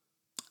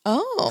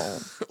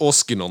 Oh. Or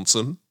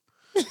Skinonson.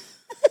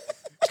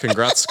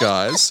 Congrats,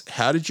 guys.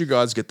 How did you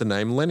guys get the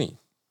name Lenny?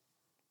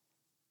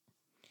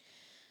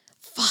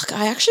 Fuck,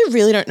 I actually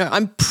really don't know.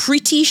 I'm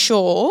pretty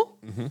sure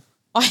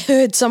I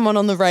heard someone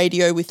on the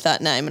radio with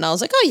that name and I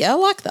was like, oh, yeah, I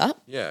like that.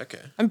 Yeah,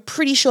 okay. I'm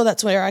pretty sure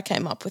that's where I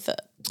came up with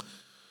it.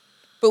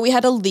 But we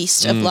had a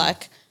list of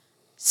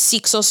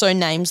 6 or so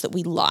names that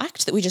we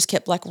liked that we just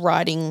kept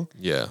writing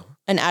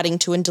and adding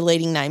to and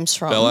deleting names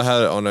from. Bella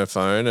had it on her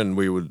phone and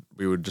we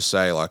would just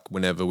say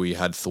whenever we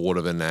had thought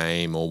of a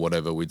name or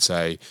whatever, we'd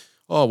say,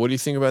 oh, what do you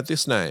think about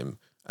this name?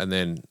 And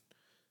then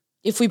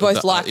if we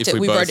both liked it,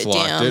 we wrote it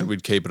down.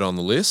 We'd keep it on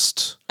the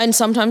list. And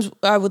sometimes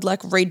I would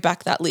read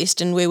back that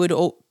list and we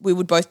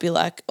would both be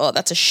like, oh,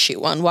 that's a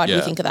shit one. Why do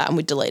we think of that? And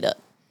we'd delete it.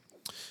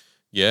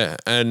 Yeah.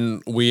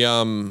 And we,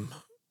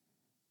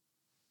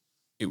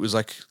 it was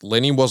like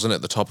Lenny wasn't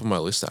at the top of my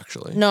list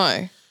actually.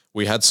 No.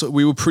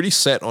 We were pretty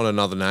set on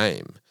another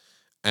name.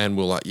 And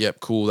we're like, yep,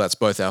 cool, that's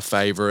both our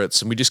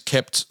favourites. And we just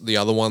kept the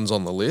other ones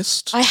on the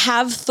list. I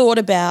have thought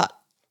about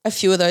a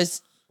few of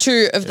those,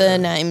 two of the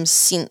names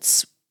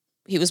since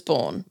he was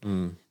born.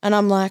 And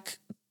I'm like,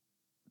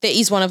 there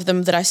is one of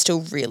them that I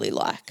still really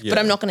like. But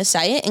I'm not going to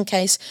say it in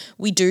case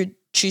we do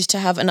choose to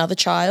have another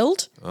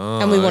child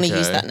and we want to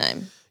use that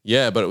name.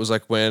 Yeah, but it was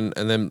like and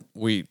then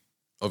we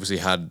obviously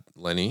had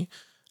Lenny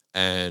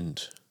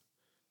and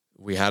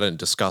we hadn't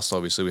discussed,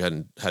 obviously we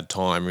hadn't had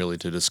time really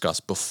to discuss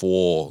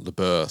before the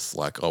birth,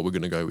 like, oh, we're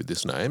going to go with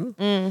this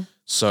name.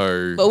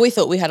 So. Well, we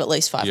thought we had at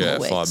least 5 more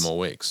weeks. 5 more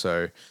weeks.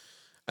 So,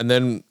 and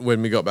then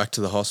when we got back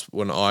to the hospital,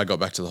 when I got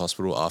back to the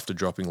hospital after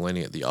dropping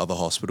Lenny at the other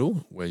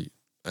hospital,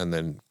 and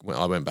then when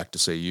I went back to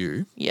see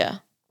you. Yeah.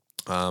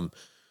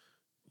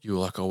 You were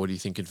like, oh, what are you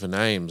thinking for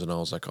names? And I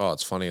was like, oh,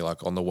 it's funny,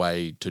 like on the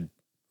way to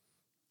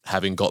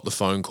having got the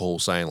phone call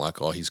saying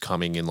like, oh, he's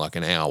coming in like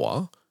an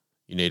hour,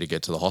 you need to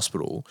get to the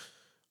hospital.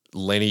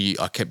 Lenny,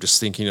 I kept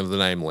just thinking of the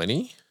name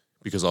Lenny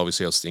because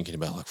obviously I was thinking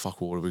about like, fuck,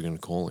 what are we going to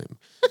call him?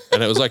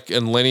 And it was like,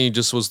 and Lenny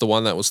just was the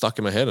one that was stuck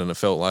in my head and it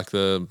felt like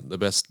the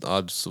best.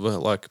 I just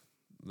felt like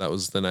that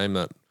was the name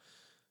that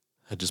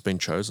had just been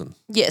chosen.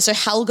 Yeah, so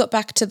Hal got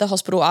back to the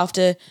hospital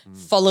after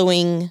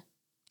following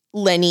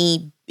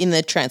Lenny in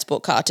the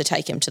transport car to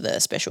take him to the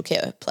special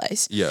care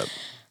place. Yeah.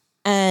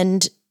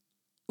 And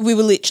we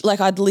were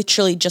I'd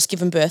literally just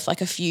given birth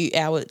like a few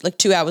hours, like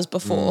 2 hours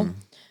before.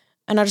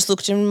 And I just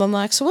looked at him and I'm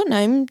like, so what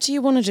name do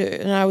you want to do?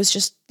 And I was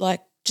just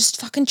like,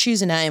 just fucking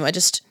choose a name.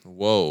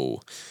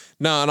 Whoa.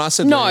 No, and I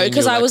said no,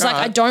 because I was like,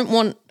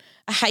 right.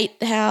 I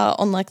hate how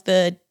on like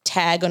the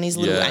tag on his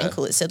little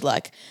ankle it said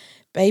like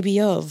baby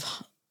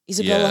of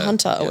Isabella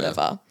Hunter or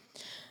whatever.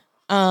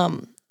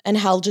 And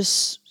Hal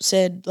just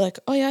said like,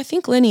 oh yeah, I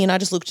think Lenny. And I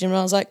just looked at him and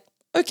I was like,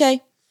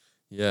 okay.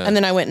 Yeah. And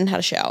then I went and had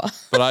a shower.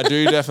 But I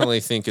do definitely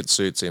think it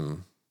suits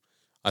him.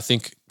 I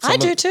think I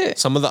do too.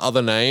 Some of the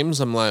other names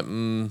I'm like,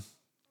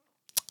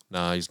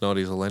 nah, he's not.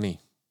 He's a Lenny.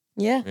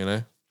 Yeah. You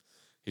know?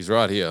 He's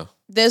right here.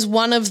 There's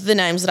one of the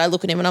names that I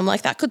look at him and I'm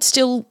like, that could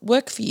still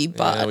work for you,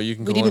 but you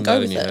can we call didn't him go that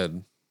with in your it.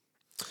 head.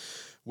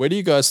 Where do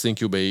you guys think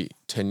you'll be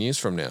 10 years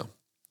from now?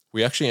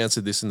 We actually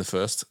answered this in the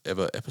first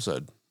ever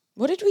episode.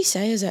 What did we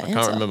say as our answer?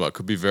 I can't remember. It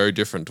could be very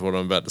different to what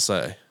I'm about to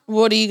say.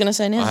 What are you going to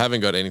say now? I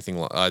haven't got anything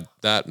like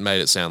that. Made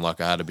it sound like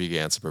I had a big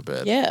answer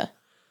prepared. Yeah.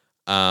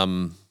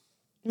 Mate,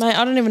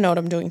 I don't even know what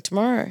I'm doing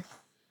tomorrow.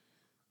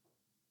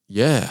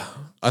 Yeah.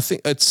 I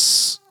think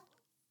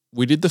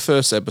we did the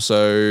first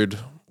episode,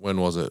 when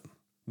was it?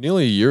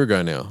 Nearly a year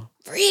ago now.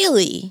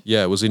 Really?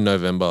 Yeah, it was in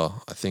November,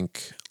 I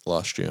think,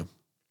 last year.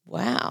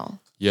 Wow.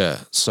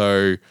 Yeah.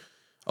 So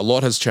a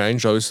lot has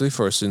changed, obviously,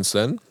 for us since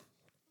then.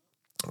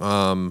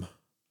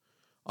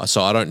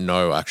 So I don't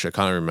know, actually. I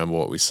can't remember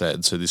what we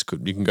said. So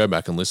you can go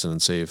back and listen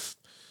and see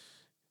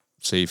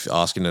if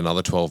ask in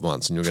another 12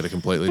 months and you'll get a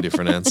completely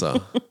different answer.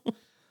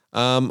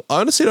 I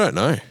honestly don't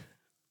know.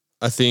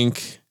 I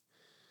think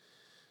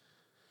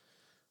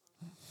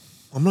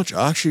I'm not sure.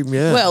 Actually,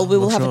 yeah. Well, we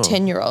will have a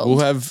 10-year-old. We'll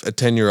have a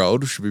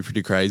 10-year-old, which should be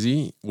pretty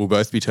crazy. We'll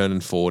both be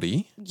turning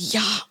 40.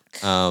 Yuck.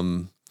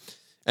 And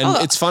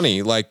it's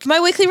funny, like my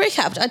weekly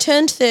recap. I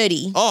turned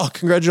 30. Oh,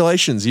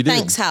 congratulations! You did.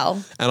 Thanks,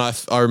 Hal. And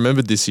I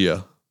remembered this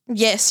year.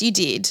 Yes, you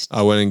did.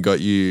 I went and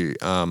got you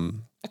a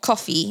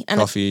coffee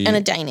and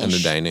a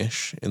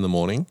Danish in the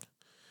morning,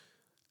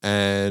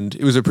 and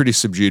it was a pretty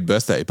subdued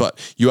birthday. But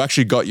you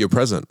actually got your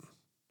present.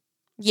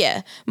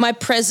 Yeah, my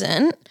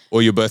present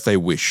or your birthday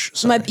wish.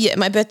 Sorry.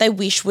 My birthday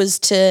wish was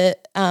to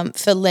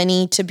for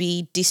Lenny to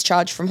be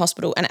discharged from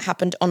hospital, and it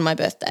happened on my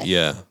birthday.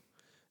 Yeah, it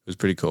was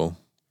pretty cool.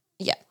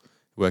 Yeah.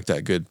 Worked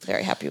out good.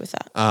 Very happy with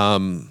that.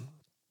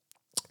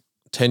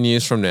 10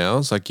 years from now,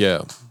 it's like,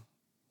 yeah,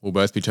 we'll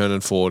both be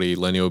turning 40.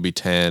 Lenny will be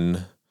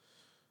 10.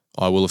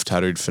 I will have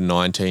tattooed for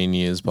 19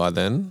 years by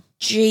then.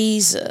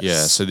 Jesus.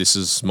 Yeah, so this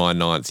is my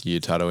 9th year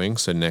tattooing.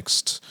 So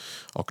next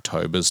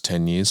October's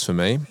 10 years for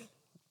me.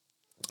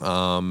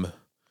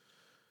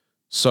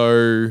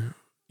 So,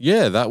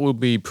 yeah, that will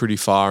be pretty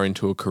far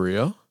into a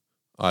career.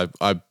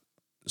 I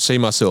see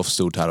myself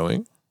still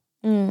tattooing.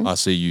 I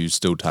see you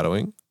still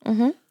tattooing.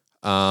 Mm-hmm.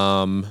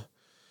 I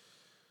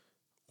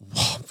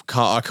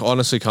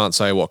honestly can't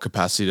say what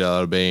capacity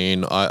that'll be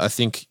in. I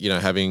think,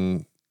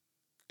 having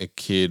a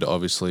kid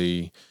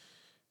obviously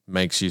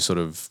makes you sort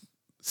of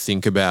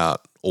think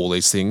about all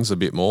these things a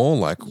bit more.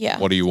 Like,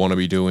 what do you want to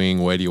be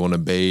doing? Where do you want to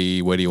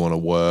be? Where do you want to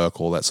work?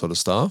 All that sort of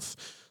stuff.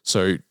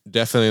 So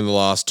definitely in the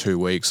last 2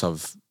 weeks, I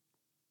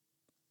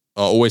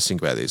always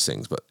think about these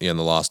things, but in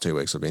the last 2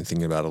 weeks, I've been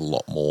thinking about a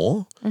lot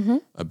more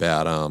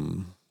about,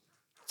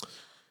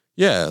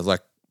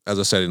 like, as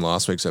I said in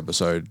last week's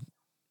episode,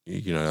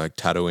 like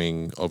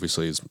tattooing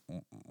obviously is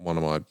one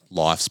of my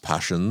life's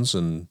passions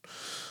and,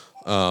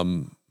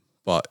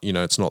 but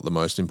it's not the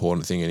most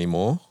important thing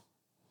anymore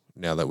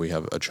now that we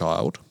have a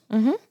child.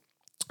 Mm-hmm.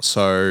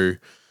 So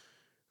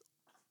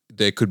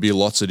there could be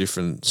lots of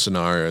different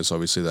scenarios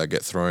obviously that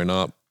get thrown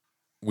up.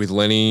 with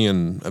Lenny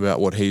and about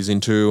what he's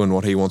into and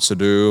what he wants to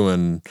do,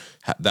 and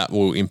that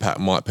will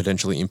might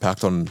potentially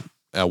impact on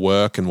our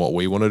work and what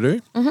we want to do.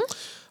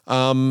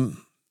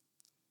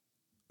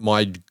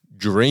 My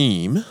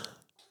dream,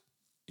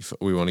 if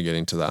we want to get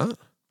into that.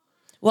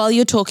 While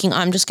you're talking,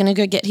 I'm just going to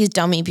go get his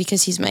dummy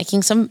because he's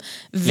making some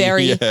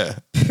very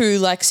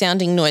poo-like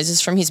sounding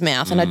noises from his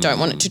mouth, and I don't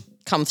want it to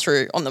come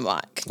through on the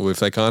mic. Well, if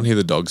they can't hear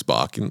the dogs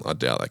barking, I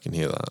doubt they can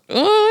hear that.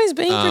 Oh, he's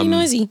being pretty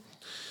noisy.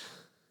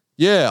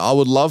 Yeah, I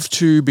would love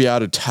to be able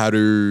to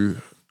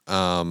tattoo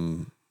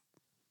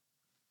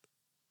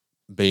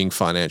being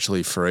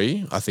financially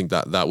free. I think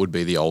that would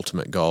be the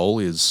ultimate goal,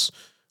 is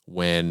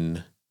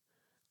when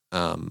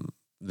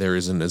there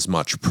isn't as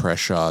much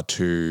pressure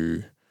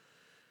to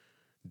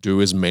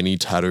do as many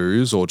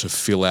tattoos or to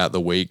fill out the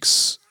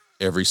weeks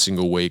every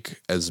single week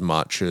as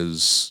much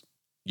as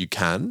you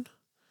can.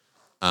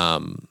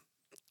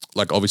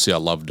 Like, obviously I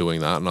love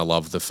doing that, and I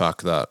love the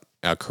fact that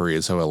our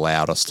careers have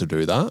allowed us to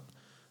do that,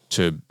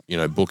 to,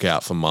 book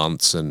out for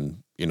months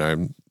and,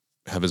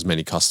 have as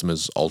many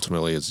customers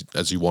ultimately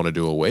as you want to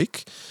do a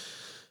week.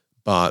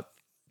 But,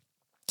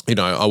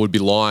 I would be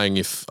lying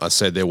if I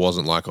said there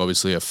wasn't, like,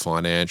 obviously a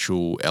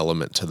financial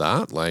element to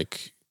that.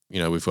 Like,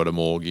 we've got a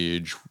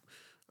mortgage,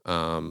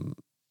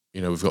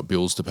 we've got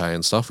bills to pay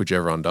and stuff, which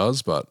everyone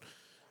does. But,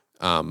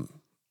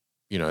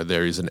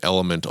 there is an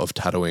element of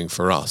tattooing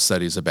for us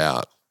that is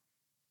about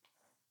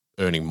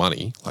earning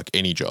money, like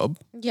any job.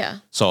 Yeah.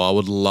 So I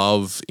would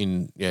love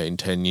in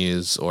 10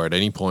 years or at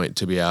any point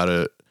to be able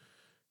to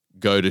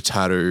go to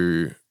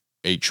tattoo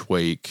each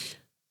week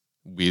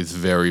with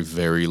very,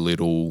 very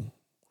little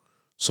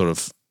sort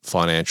of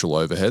financial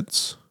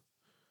overheads.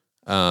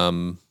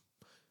 The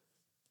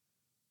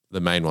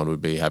main one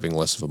would be having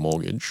less of a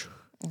mortgage.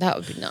 That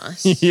would be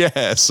nice.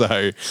 Yeah.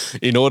 So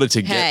in order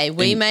to get... Hey,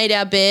 we made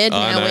our bed.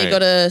 Now we got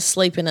to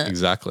sleep in it.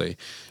 Exactly.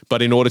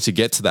 But in order to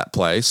get to that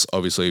place,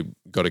 obviously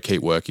got to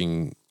keep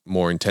working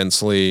more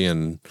intensely,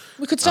 and...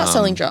 We could start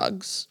selling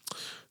drugs.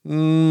 I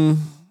don't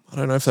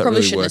know if that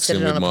Probably really works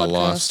in with my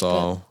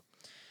lifestyle.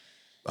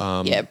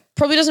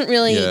 Probably doesn't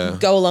really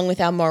go along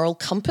with our moral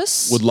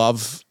compass. Would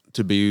love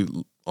to be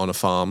on a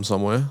farm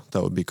somewhere.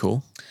 That would be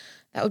cool.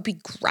 That would be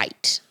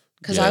great,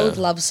 because I would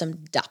love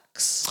some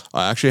ducks.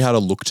 I actually had a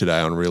look today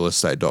on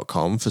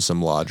realestate.com for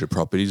some larger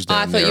properties down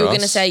I thought you were going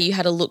to us. say you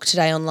had a look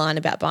today online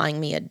about buying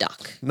me a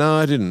duck. No,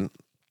 I didn't.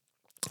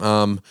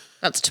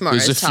 That's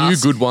tomorrow's There's a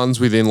task. few good ones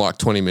within like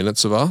 20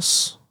 minutes of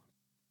us,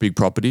 big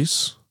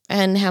properties.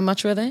 And how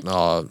much were they?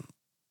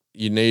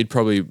 You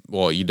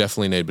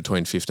definitely need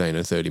between 15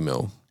 and 30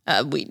 mil.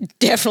 We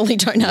definitely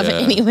don't have it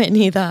anywhere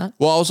near that.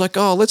 Well, I was like,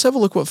 let's have a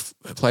look what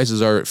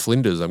places are at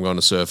Flinders. I'm going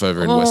to surf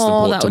over in Western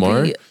Port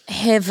tomorrow. Would be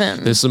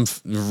heaven. There's some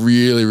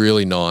really,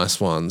 really nice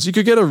ones. You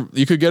could get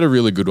a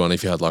really good one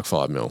if you had like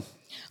 5 mil.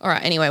 All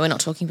right. Anyway, we're not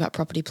talking about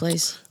property,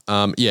 please.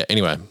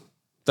 Anyway,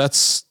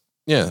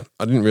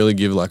 I didn't really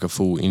give like a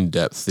full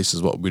in-depth, this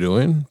is what we're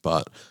doing,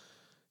 but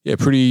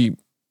pretty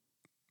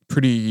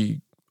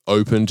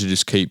open to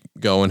just keep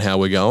going how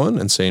we're going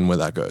and seeing where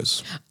that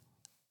goes.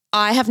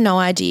 I have no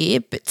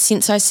idea, but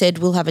since I said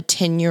we'll have a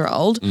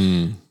 10-year-old,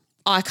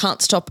 I can't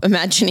stop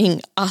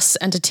imagining us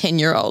and a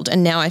 10-year-old,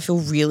 and now I feel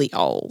really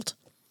old.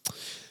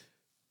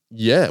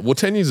 Yeah, well,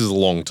 10 years is a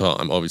long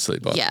time, obviously,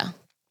 but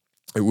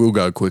it will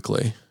go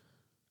quickly.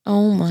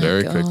 Oh, my God.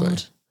 Very quickly.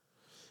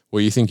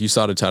 Well, you think you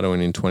started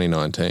tattooing in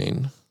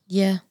 2019.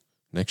 Yeah.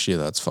 Next year,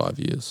 that's 5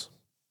 years.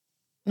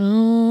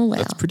 Oh, wow.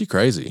 That's pretty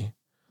crazy.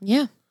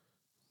 Yeah.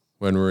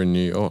 When we're in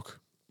New York.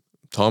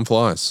 Time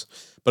flies.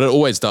 But it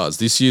always does.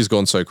 This year's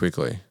gone so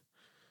quickly.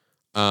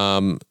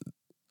 I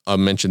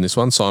mentioned this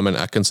one, Simon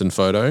Atkinson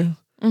Photo,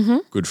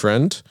 good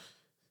friend.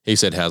 He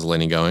said, how's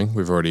Lenny going?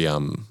 We've already,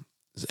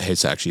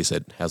 he's actually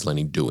said, how's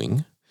Lenny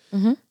doing?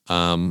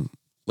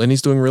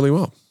 Lenny's doing really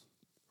well.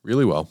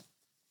 Really well.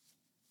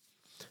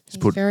 He's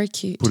very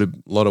cute. Put a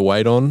lot of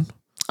weight on.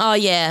 Oh,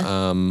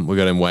 yeah. We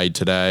got him weighed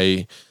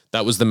today.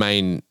 That was the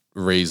main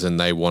reason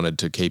they wanted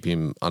to keep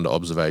him under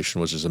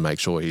observation, was just to make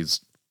sure he's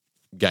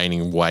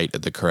gaining weight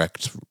at the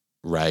correct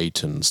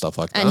rate and stuff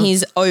like that. And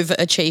he's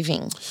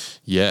overachieving.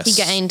 Yes. He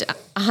gained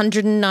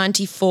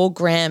 194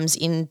 grams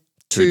in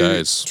 2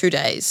 days. 2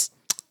 days.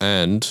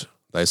 And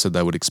they said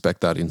they would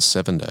expect that in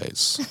 7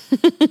 days.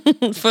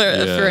 for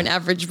an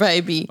average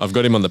baby. I've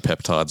got him on the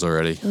peptides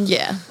already.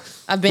 Yeah.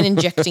 I've been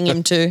injecting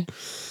him too.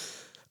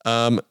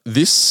 I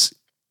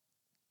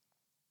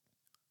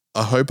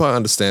hope I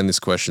understand this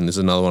question. This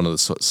is another one of the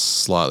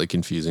slightly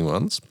confusing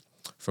ones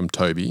from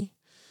Toby.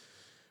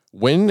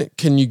 When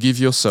can you give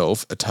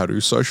yourself a tattoo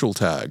social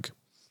tag?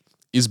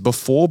 Is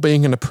before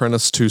being an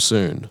apprentice too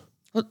soon?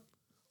 What?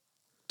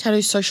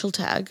 Tattoo social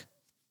tag?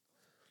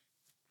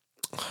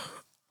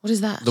 What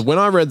is that? When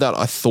I read that,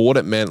 I thought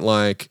it meant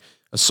like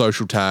a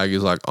social tag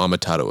is like I'm a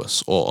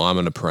tattooist or I'm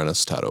an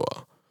apprentice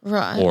tattooer.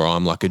 Right. Or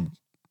I'm like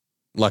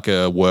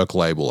a work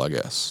label, I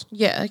guess.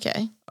 Yeah,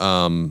 okay.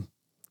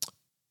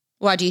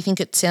 Why do you think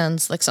it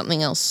sounds like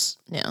something else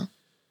now?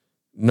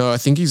 No, I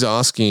think he's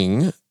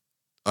asking,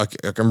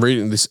 I'm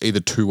reading this either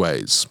two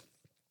ways.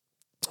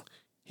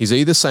 He's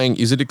either saying,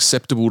 is it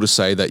acceptable to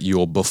say that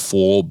you're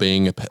before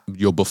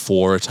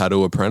a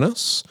tattoo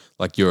apprentice?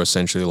 Like you're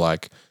essentially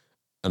like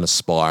an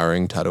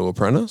aspiring tattoo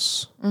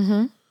apprentice?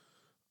 Mm-hmm.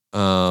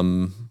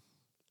 I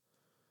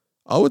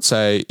would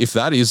say if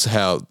that is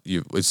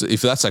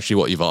if that's actually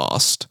what you've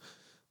asked,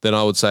 then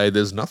I would say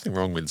there's nothing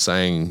wrong with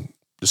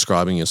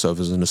describing yourself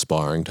as an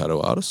aspiring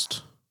tattoo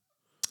artist.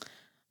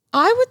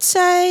 I would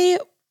say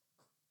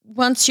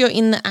once you're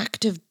in the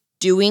act of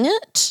doing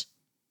it,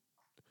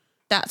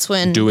 that's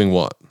when... Doing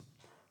what?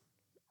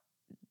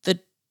 The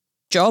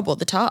job or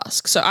the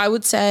task. So I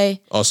would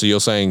say... Oh, so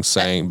you're saying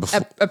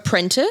before...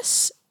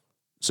 apprentice.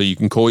 So you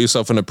can call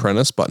yourself an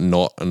apprentice but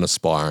not an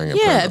aspiring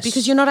apprentice. Yeah,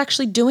 because you're not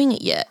actually doing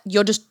it yet.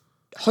 You're just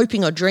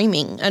hoping or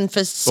dreaming. And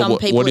for some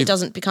people, it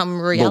doesn't become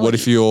reality. But what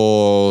if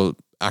you're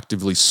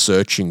actively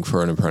searching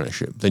for an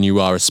apprenticeship? Then you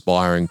are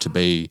aspiring to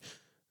be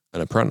an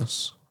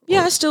apprentice.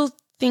 Yeah, I still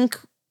think...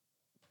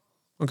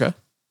 Okay.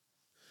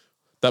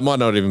 That might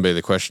not even be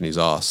the question he's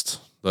asked,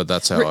 but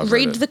that's how I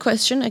read the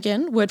question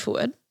again, word for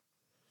word.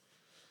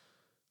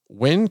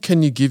 When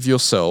can you give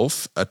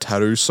yourself a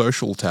tattoo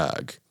social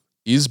tag?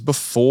 Is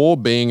before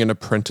being an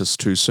apprentice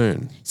too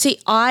soon? See,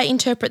 I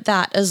interpret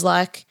that as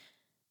like...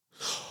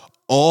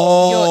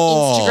 Oh, your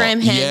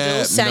Instagram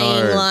handle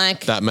saying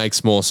like... That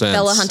makes more sense.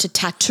 Bella Hunter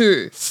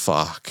tattoo.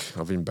 Fuck,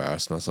 I've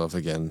embarrassed myself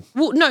again.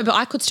 Well, no, but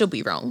I could still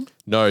be wrong.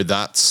 No,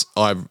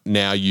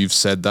 now you've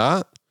said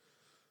that.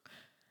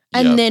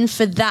 And then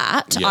for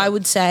that, I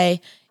would say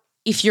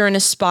if you're an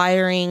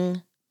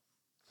aspiring...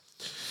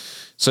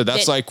 So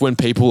that's like when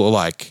people are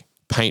like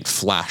paint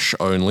flash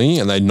only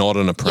and they're not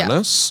an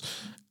apprentice,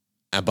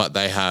 but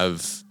they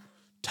have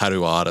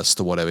tattoo artist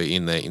or whatever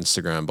in their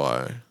Instagram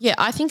bio. Yeah,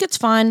 I think it's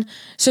fine.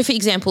 So for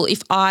example,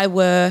 if I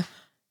were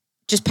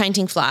just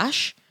painting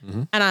flash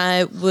and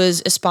I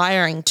was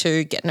aspiring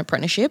to get an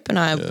apprenticeship and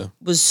I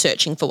was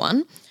searching for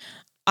one,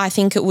 I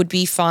think it would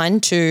be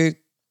fine to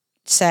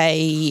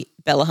say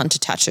Bella Hunter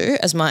Tattoo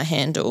as my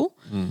handle.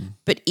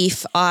 But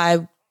if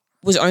I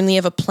was only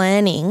ever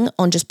planning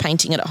on just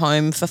painting it at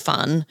home for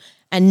fun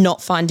and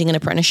not finding an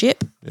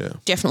apprenticeship,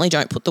 definitely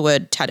don't put the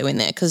word tattoo in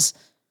there because...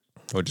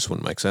 It just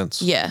wouldn't make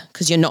sense. Yeah,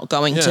 because you're not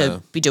going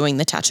to be doing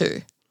the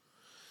tattoo.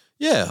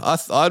 Yeah,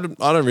 I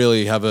don't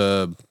really have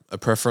a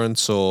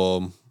preference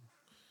or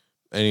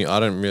any. I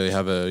don't really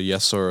have a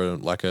yes or a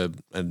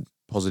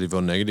positive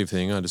or negative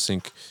thing. I just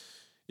think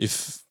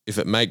if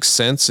it makes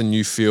sense and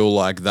you feel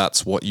like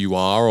that's what you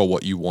are or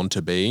what you want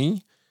to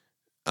be,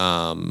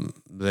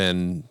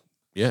 then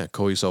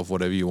call yourself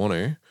whatever you want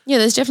to. Yeah,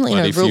 there's definitely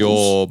no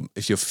rules.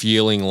 If you're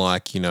feeling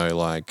like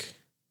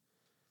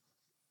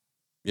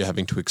you're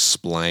having to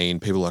explain,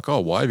 people are like, oh,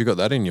 why have you got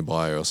that in your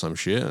bio or some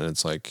shit? And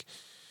it's like,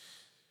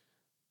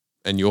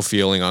 and you're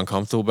feeling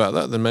uncomfortable about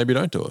that, then maybe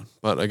don't do it.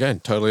 But again,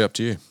 totally up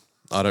to you.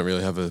 I don't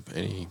really have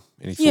any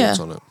thoughts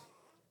on it.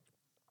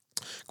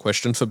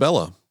 Question for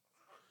Bella.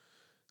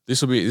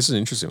 This is an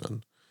interesting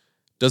one.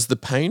 Does the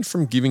pain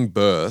from giving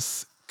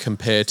birth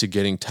compare to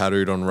getting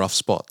tattooed on rough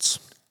spots?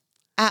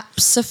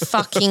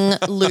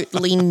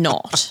 Abso-fucking-lutely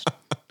not.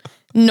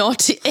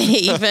 Not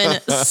even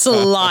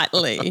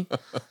slightly.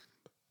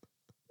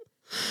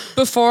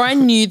 Before I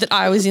knew that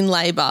I was in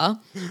labour,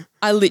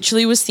 I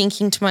literally was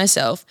thinking to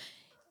myself,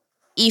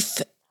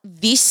 if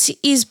this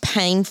is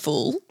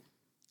painful,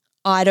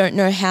 I don't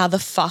know how the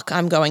fuck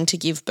I'm going to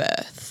give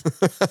birth.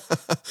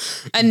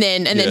 and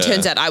then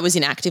turns out I was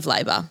in active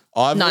labour,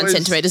 9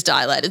 centimetres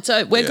dilated.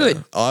 So we're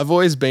good. I've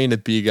always been a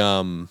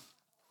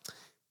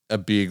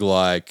big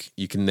like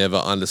you can never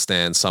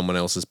understand someone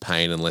else's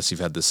pain unless you've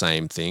had the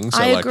same thing. So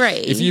I agree.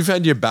 If you've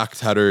had your back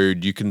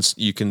tattooed, you can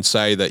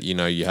say that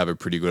you have a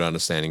pretty good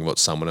understanding of what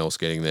someone else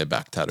getting their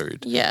back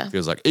tattooed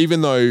feels like,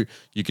 even though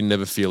you can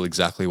never feel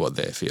exactly what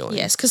they're feeling.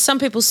 Yes, because some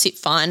people sit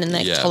fine and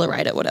they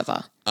tolerate it,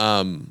 whatever.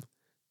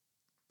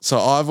 So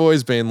I've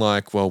always been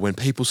like, well, when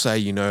people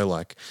say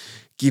like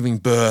giving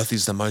birth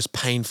is the most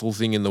painful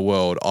thing in the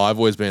world, I've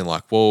always been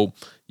like, well,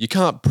 you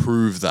can't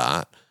prove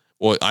that.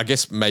 Or I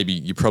guess maybe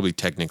you probably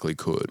technically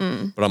could,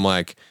 but I'm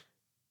like,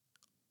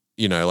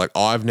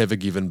 I've never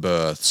given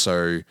birth,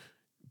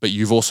 but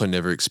you've also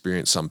never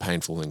experienced some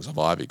painful things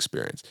I've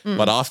experienced.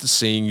 But after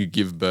seeing you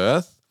give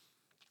birth,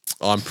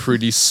 I'm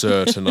pretty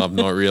certain I've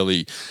not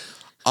really.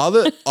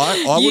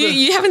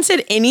 You haven't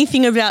said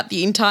anything about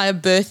the entire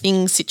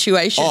birthing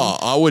situation.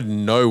 Oh,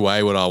 no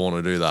way would I want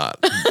to do that.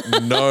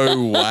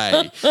 No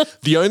way.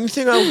 The only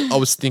thing I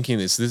was thinking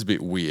this is a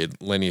bit weird,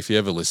 Lenny. If you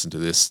ever listen to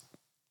this.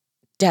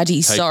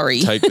 Daddy,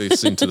 sorry. Take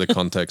this into the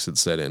context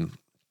it's set in.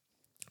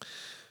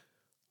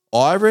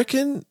 I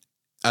reckon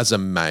as a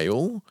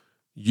male,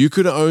 you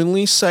could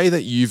only say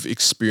that you've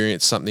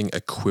experienced something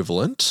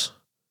equivalent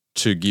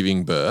to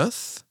giving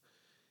birth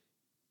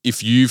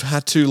if you've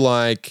had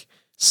to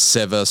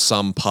sever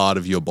some part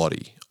of your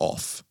body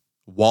off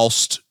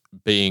whilst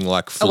being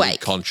fully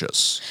awake.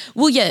 Conscious.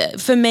 Well, yeah,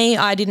 for me,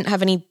 I didn't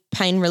have any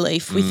pain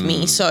relief with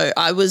me, so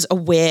I was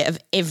aware of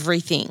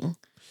everything.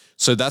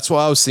 So that's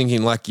why I was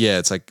thinking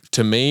it's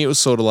to me, it was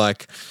sort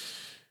of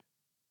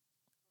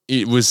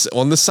it was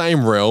on the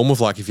same realm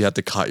of if you had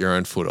to cut your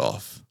own foot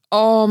off.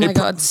 Oh my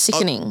God,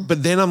 sickening.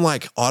 But then I'm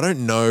like, I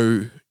don't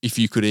know if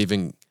you could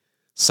even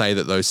say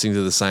that those things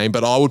are the same,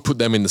 but I would put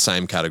them in the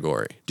same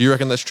category. Do you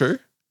reckon that's true?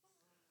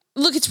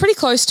 Look, it's pretty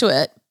close to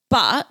it,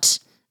 but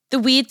the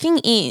weird thing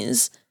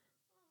is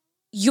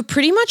you're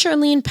pretty much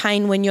only in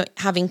pain when you're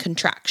having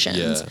contractions.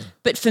 Yeah.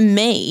 But for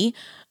me,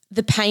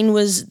 the pain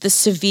was the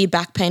severe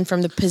back pain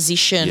from the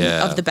position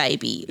of the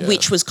baby,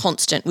 which was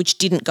constant, which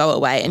didn't go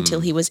away until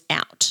he was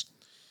out.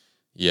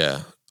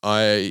 Yeah.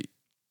 I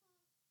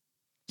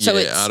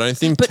don't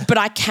think... But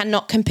I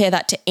cannot compare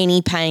that to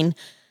any pain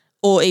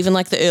or even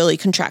like the early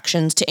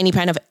contractions to any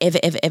pain I've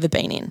ever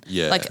been in.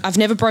 Yeah. Like I've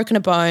never broken a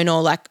bone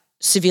or like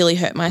severely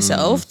hurt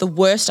myself. The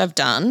worst I've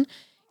done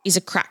is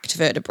a cracked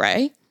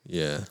vertebrae.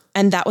 Yeah.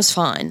 And that was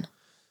fine.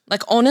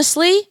 Like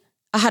honestly,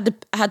 I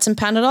had some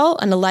Panadol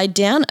and I laid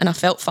down and I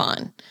felt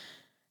fine.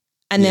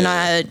 And then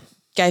I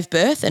gave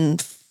birth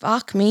and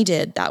fuck me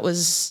dead. That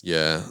was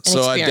Yeah. an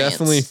So I experience.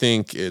 definitely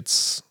think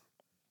it's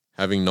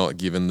having not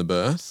given the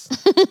birth.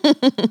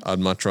 I'd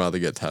much rather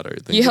get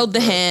tattooed than You give held the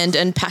birth. hand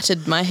and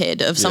patted my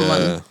head of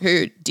someone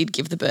who did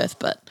give the birth,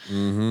 but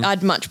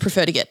I'd much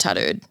prefer to get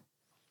tattooed.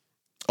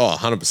 Oh,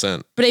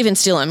 100%. But even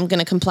still, I'm going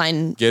to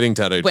complain Getting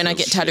tattooed when I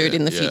feels get tattooed shit,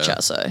 in the yeah.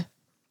 future. So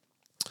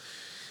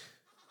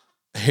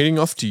Heading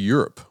off to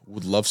Europe.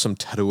 Would love some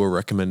tattooer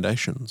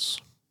recommendations.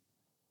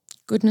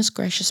 goodness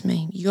gracious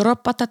me,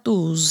 Europa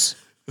tattoos.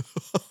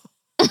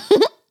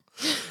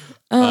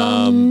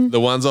 The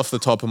ones off the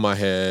top of my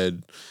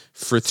head,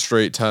 Frith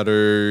Street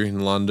Tattoo in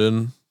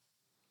London.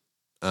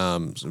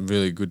 Some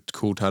really good,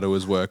 cool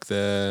tattooers work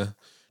there.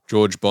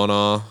 George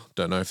Bonner,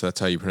 don't know if that's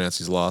how you pronounce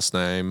his last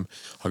name.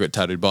 I got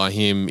tattooed by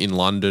him in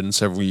London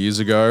several years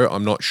ago.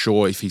 I'm not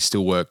sure if he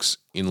still works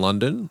in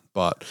London,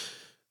 but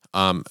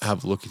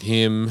have a look at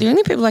him. The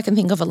only people I can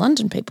think of are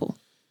London people.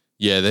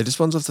 Yeah, they're just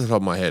ones off the top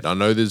of my head. I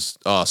know there's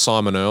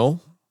Simon Earl.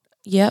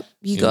 Yep,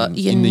 you got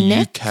your in the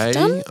neck UK,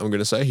 done? I'm going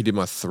to say. He did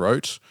my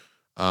throat.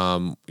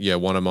 One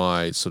of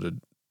my sort of,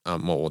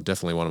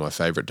 definitely one of my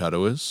favourite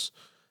tattooers.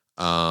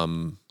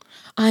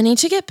 I need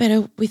to get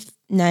better with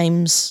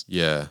names.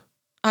 Yeah.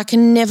 I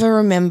can never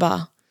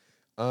remember.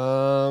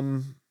 There'd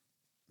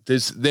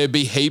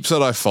be heaps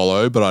that I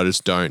follow, but I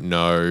just don't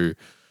know.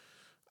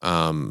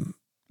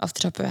 Off the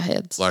top of our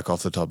heads. Like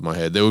off the top of my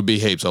head, there would be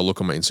heaps. I'll look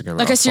on my Instagram.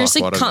 Like I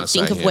seriously why don't can't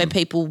think say of where him?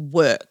 people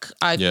work.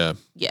 Yeah.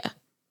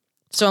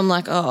 So I'm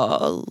like,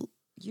 oh,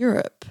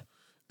 Europe.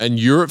 And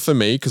Europe for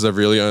me, because I've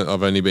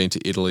only been to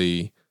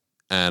Italy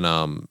and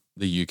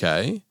the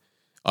UK.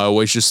 I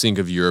always just think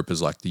of Europe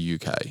as like the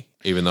UK,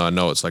 even though I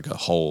know it's like a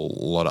whole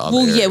lot of other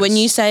Well, yeah, when areas.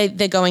 you say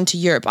they're going to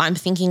Europe, I'm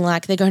thinking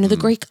like they're going to the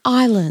Greek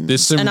islands.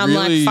 There's some and I'm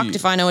really- like, fucked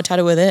if I know a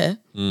tattooer there.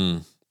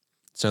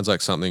 Sounds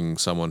like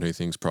someone who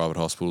thinks private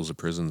hospitals are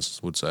prisons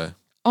would say.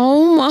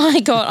 Oh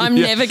my God, I'm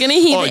never going to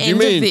hear the end of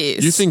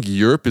this. You think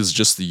Europe is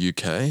just the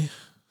UK?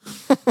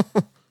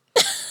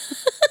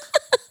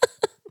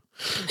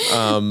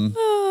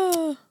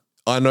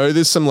 I know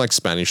there's some like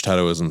Spanish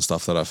tattooers and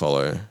stuff that I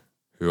follow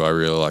who I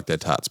really like their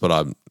tats, but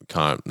I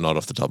can't, not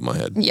off the top of my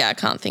head. Yeah, I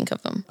can't think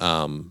of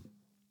them.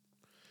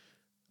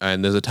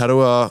 And there's a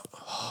tattooer,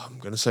 I'm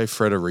going to say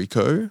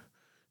Federico.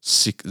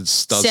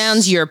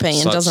 Sounds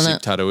European, doesn't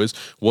it? Tattooers.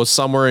 Was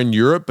somewhere in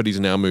Europe, but he's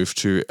now moved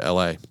to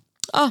LA.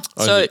 Oh,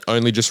 so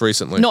Only just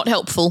recently. not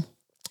helpful.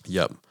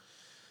 Yep.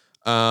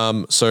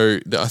 So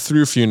I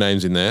threw a few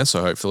names in there,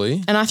 so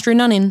hopefully. And I threw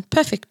none in.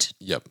 Perfect.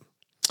 Yep.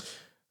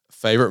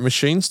 Favorite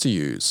machines to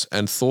use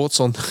and thoughts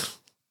on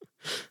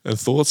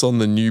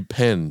the new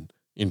pen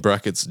in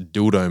brackets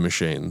dildo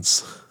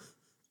machines.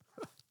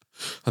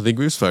 I think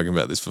we've spoken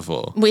about this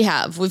before. We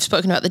have. We've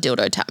spoken about the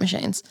dildo tap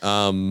machines.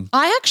 Um,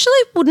 I actually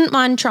wouldn't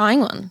mind trying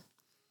one.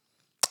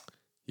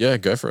 Yeah,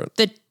 go for it.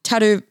 The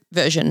tattoo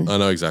version. I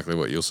know exactly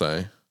what you'll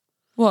say.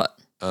 What?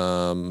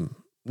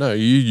 No,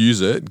 you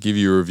use it, give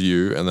you a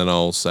review, and then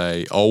I'll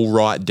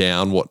write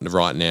down what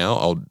right now.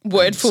 I'll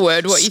Word for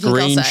word what you think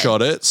I'll say.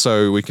 Screenshot it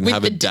so we can With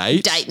have the a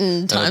date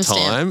and a timestamp.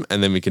 time,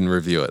 and then we can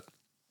review it.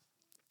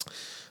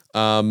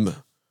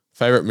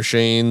 Favorite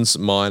machines,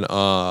 mine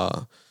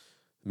are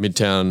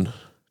Midtown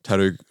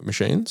tattoo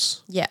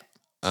machines. Yeah.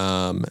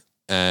 And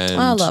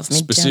I love Midtown.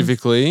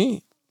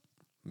 specifically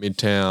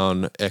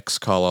Midtown X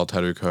Carlisle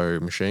Tattoo Co.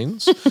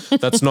 machines.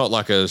 That's not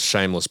like a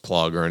shameless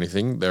plug or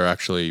anything. They're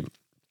actually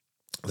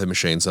the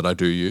machines that I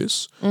do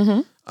use.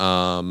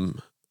 Mm-hmm.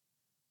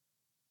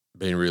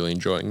 Been really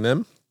enjoying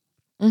them.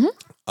 Mm-hmm.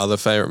 Other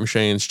favorite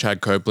machines,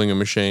 Chad Coplinger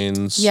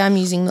machines. Yeah, I'm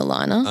using the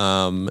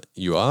liner.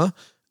 You are.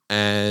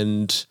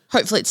 And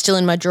Hopefully it's still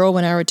in my drawer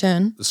when I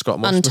return. the Scott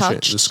Moss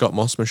Untouched. the Scott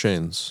Moss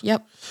machines.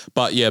 Yep.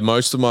 But yeah,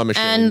 most of my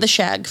machines. And the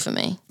shag for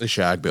me. The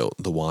Shag built,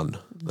 the one.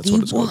 That's the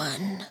what it's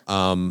one.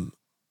 called.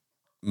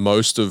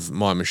 Most of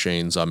my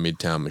machines are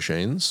Midtown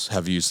machines.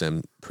 Have used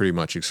them pretty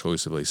much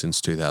exclusively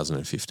since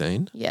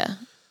 2015. Yeah.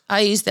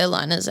 I use their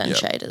liners and Yep.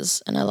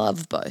 shaders and I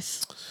love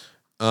both.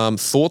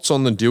 Thoughts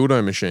on the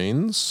dildo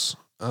machines?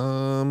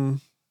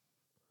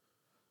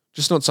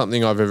 Just not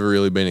something I've ever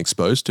really been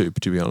exposed to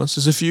be honest.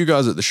 There's a few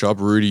guys at the shop.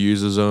 Rudy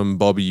uses them.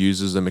 Bobby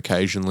uses them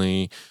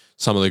occasionally.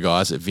 some of the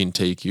guys at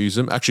Vintique use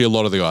them. Actually, a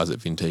lot of the guys at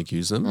Vintique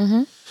use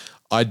them.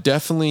 I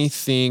definitely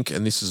think,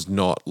 and this is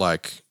not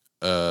like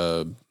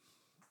it's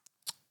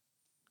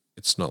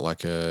not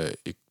like a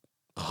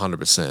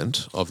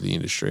 100% of the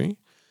industry,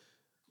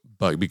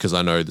 but because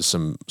I know there's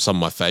some of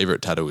my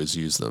favorite tattooers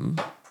use them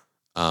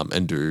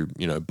and do,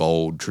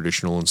 bold,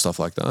 traditional and stuff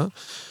like that.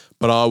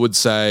 But I would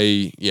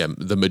say,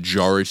 the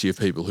majority of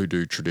people who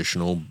do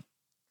traditional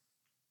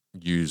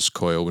use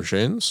coil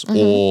machines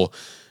or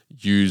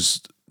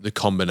use the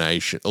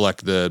combination,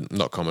 like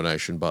not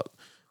combination, but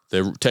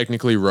they're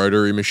technically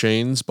rotary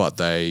machines, but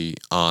they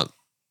aren't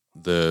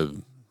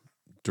the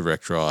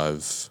direct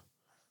drive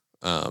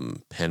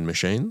pen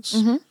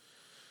machines.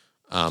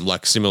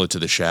 Like similar to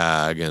the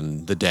Shag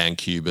and the Dan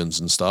Cubans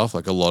and stuff.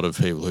 Like a lot of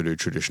people who do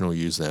traditional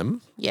use them.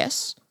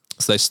 Yes.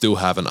 So they still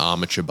have an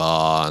armature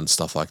bar and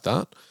stuff like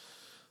that.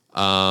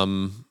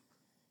 For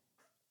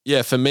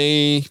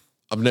me,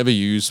 I've never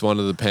used one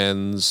of the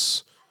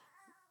pens.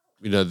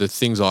 The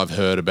things I've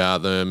heard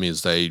about them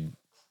is they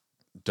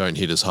don't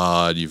hit as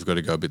hard. You've got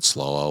to go a bit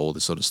slower, all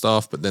this sort of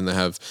stuff. But then they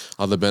have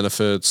other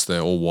benefits.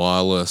 They're all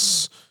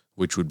wireless,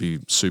 which would be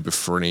super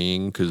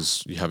freeing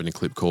because you having a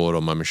clip cord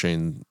on my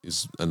machine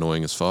is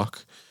annoying as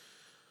fuck.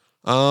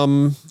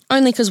 Only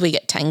because we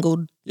get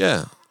tangled.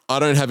 Yeah. I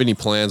don't have any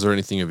plans or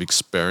anything of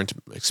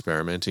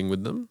experimenting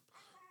with them.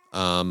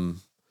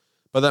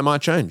 But that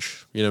might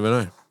change. You never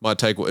know.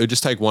 It'll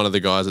just take one of the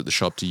guys at the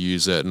shop to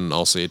use it, and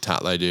I'll see a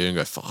tat they do and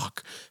go,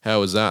 fuck,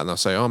 how was that? And they'll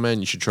say, oh man,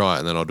 you should try it,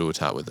 and then I'll do a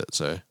tat with it.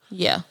 So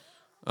yeah.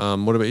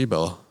 What about you,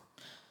 Bella?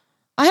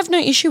 I have no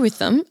issue with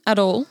them at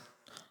all.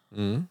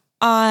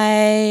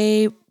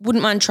 I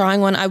wouldn't mind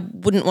trying one. I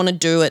wouldn't want to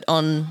do it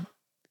on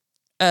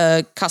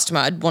a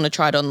customer. I'd want to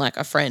try it on like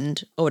a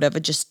friend or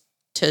whatever, just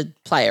to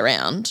play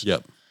around.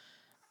 Yep.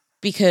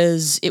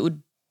 Because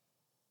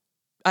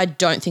I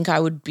don't think I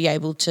would be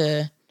able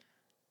to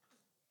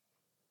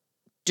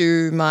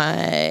do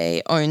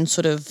my own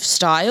sort of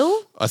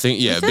style. I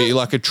think, it'd be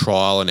like a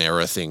trial and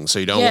error thing. So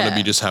you don't want to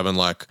be just having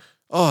like,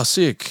 oh,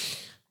 sick.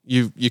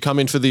 You come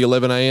in for the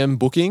 11 a.m.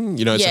 booking.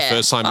 It's the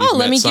first time you've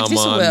met someone. Give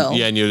this a whirl.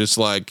 Yeah, and you're just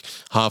like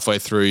halfway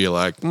through, you're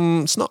like,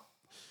 it's not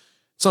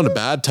a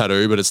bad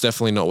tattoo, but it's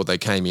definitely not what they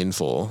came in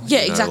for. Yeah,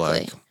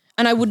 exactly.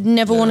 And I would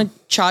never want to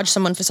charge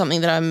someone for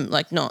something that I'm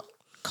like not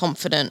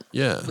confident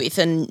with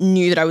and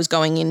knew that I was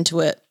going into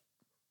it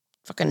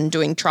fucking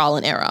doing trial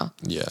and error.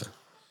 Yeah.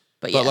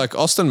 But like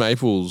Austin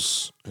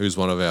Maples, who's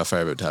one of our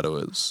favourite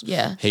tattooers,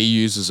 he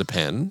uses a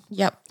pen.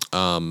 Yep.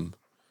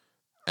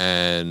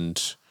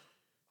 And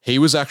he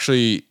was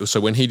actually,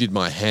 so when he did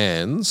my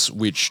hands,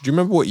 which, do you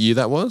remember what year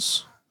that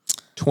was?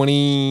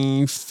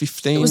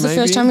 2015 It was maybe?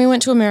 the first time we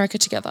went to America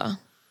together.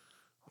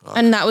 Okay.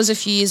 And that was a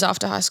few years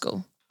after high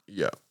school.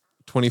 Yeah.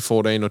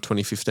 2014 or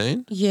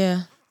 2015?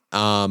 Yeah.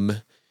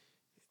 It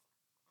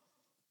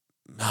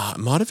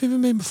might have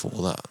even been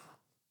before that.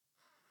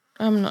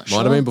 I'm not sure.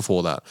 Might have been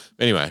before that.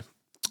 Anyway,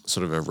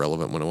 sort of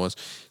irrelevant when it was.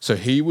 So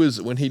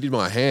when he did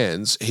my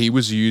hands, he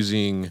was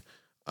using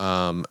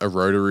a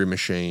rotary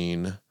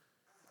machine,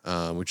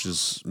 which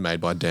is made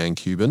by Dan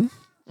Cuban.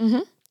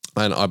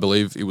 And I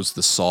believe it was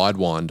the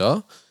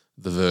Sidewinder,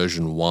 the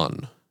version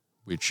 1,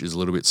 which is a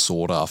little bit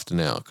sought after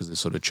now because they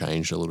sort of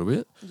changed a little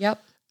bit.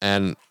 Yep.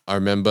 And I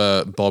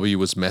remember Bobby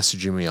was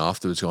messaging me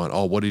afterwards going,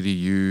 oh, what did he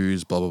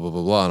use? Blah, blah, blah,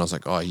 blah, blah. And I was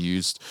like, oh, I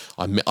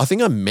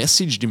think I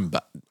messaged him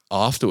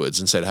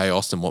afterwards and said, hey,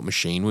 Austin, what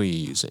machine were you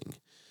using?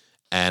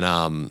 And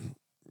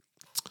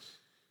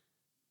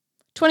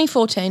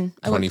 2014.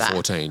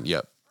 2014,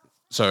 yep.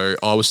 So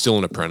I was still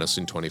an apprentice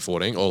in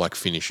 2014 or like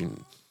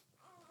finishing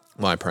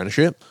my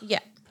apprenticeship. Yeah.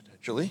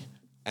 Potentially.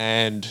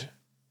 And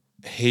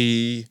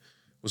he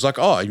was like,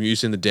 oh, I'm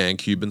using the Dan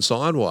Cuban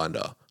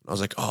Sidewinder. I was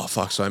like, oh,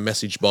 fuck. So I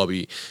messaged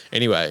Bobby.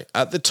 Anyway,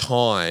 at the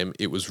time,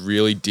 it was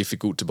really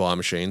difficult to buy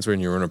machines when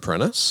you're an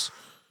apprentice.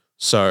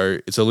 So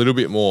it's a little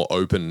bit more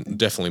open,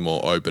 definitely more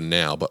open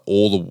now, but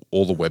all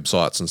the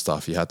websites and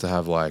stuff, you had to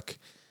have like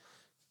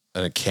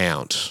an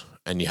account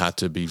and you had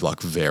to be like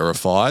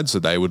verified. So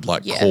they would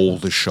like call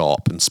the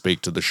shop and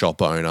speak to the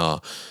shop owner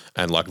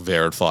and like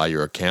verify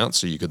your account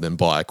so you could then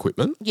buy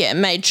equipment. Yeah,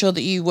 made sure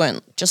that you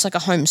weren't just like a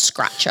home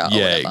scratcher or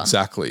whatever.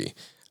 Exactly.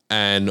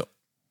 And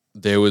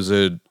there was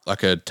a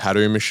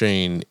tattoo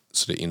machine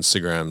sort of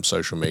Instagram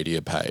social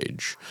media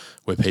page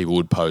where people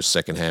would post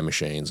secondhand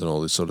machines and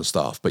all this sort of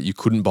stuff, but you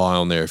couldn't buy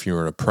on there if you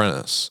were an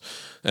apprentice.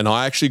 And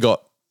I actually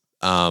got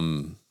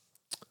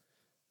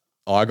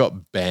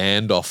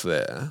banned off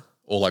there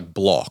or like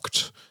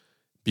blocked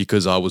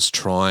because I was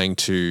trying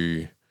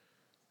to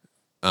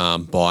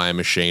buy a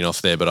machine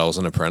off there, but I was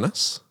an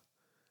apprentice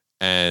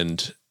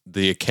and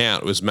the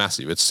account was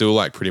massive. It's still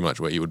like pretty much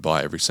where you would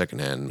buy every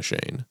secondhand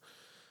machine.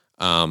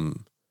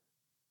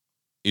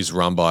 Is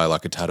run by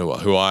like a tattooer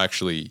who I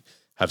actually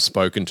have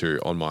spoken to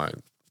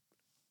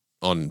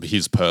on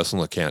his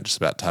personal account just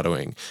about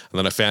tattooing. And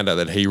then I found out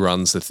that he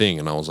runs the thing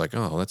and I was like,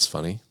 oh, that's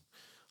funny.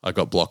 I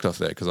got blocked off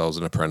there because I was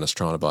an apprentice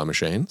trying to buy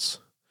machines.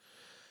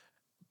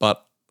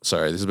 But,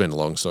 sorry, this has been a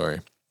long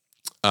story.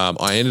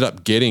 I ended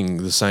up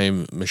getting the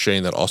same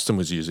machine that Austin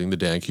was using, the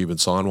Dan Cuban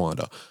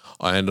Sidewinder.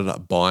 I ended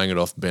up buying it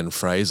off Ben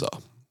Fraser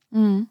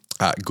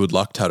at Good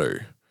Luck Tattoo.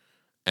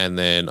 And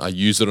then I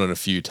used it on a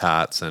few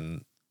tats,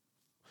 and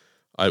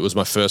it was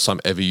my first time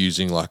ever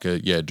using like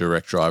a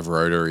direct drive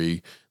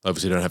rotary.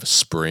 Obviously don't have a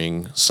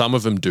spring. Some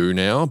of them do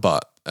now,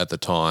 but at the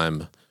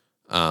time,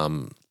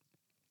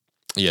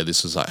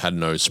 this was like had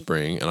no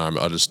spring, and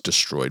I just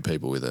destroyed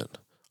people with it.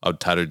 I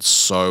tattooed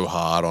so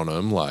hard on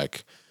them,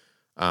 like.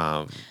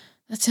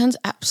 That sounds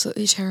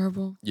absolutely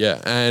terrible.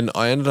 Yeah, and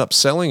I ended up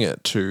selling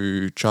it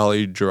to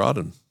Charlie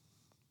Girardin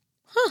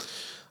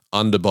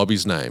under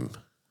Bobby's name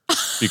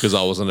because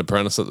I was an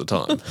apprentice at the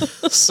time.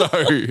 So,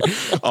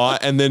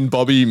 and then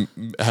Bobby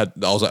I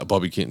was like,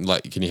 Bobby, can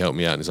you help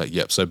me out? And he's like,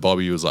 yep. So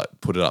Bobby was like,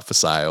 put it up for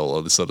sale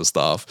or this sort of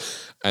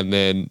stuff. And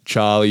then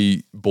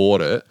Charlie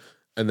bought it.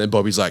 And then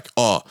Bobby's like,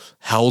 oh,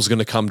 Hal's going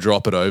to come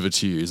drop it over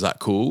to you. Is that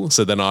cool?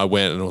 So then I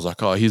went and I was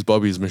like, oh, here's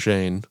Bobby's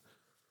machine.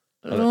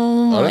 I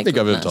don't think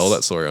I've ever told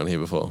that story on here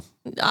before.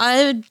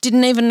 I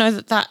didn't even know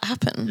that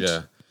happened.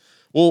 Yeah.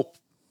 Well,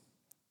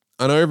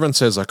 I know everyone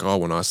says like, oh,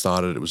 when I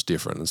started it was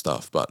different and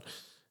stuff, but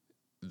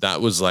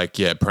that was like,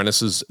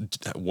 apprentices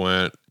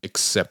weren't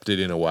accepted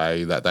in a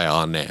way that they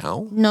are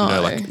now. No. You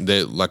know, like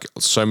they're like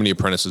so many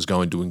apprentices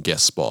going doing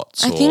guest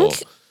spots I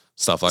think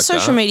stuff like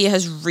social that. media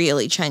has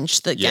really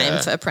changed the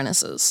game for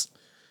apprentices.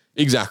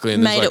 Exactly.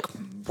 And made it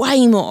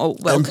way more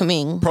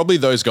welcoming. Probably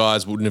those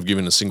guys wouldn't have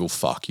given a single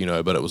fuck, you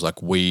know, but it was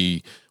like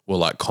we were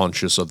like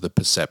conscious of the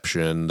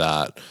perception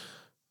that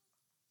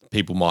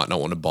people might not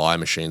want to buy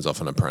machines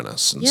off an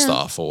apprentice and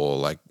stuff, or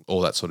like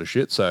all that sort of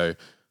shit. So,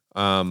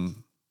 a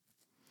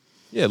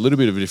little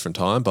bit of a different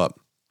time, but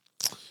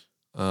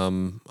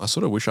I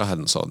sort of wish I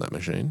hadn't sold that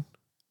machine.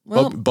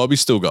 Well,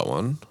 Bobby's still got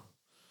one.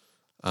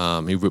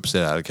 He whips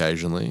it out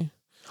occasionally.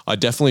 I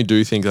definitely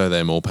do think though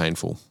they're more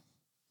painful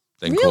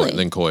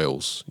than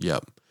coils.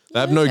 Yep. They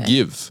have no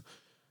give.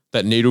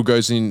 That needle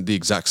goes in the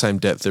exact same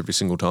depth every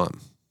single time.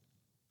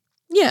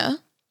 Yeah.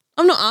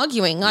 I'm not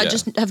arguing. I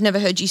just have never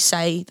heard you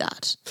say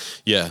that.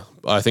 Yeah.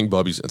 I think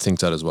Bobby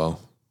thinks that as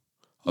well.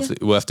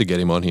 We'll have to get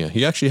him on here.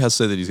 He actually has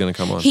said that he's going to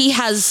come on. He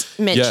has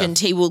mentioned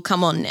he will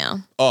come on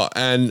now. Oh,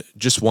 and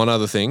just one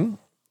other thing.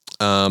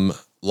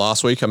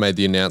 Last week I made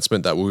the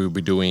announcement that we will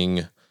be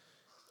doing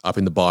up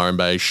in the Byron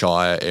Bay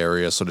Shire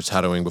area sort of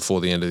tattooing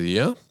before the end of the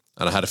year.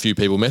 And I had a few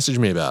people message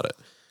me about it.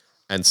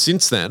 And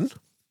since then,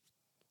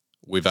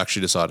 we've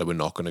actually decided we're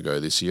not going to go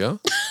this year.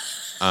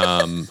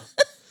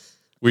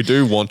 We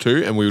do want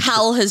to, and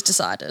Hal has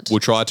decided. We'll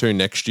try to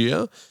next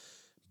year.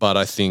 But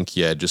I think,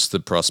 just the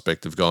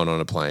prospect of going on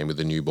a plane with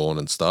a newborn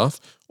and stuff,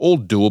 all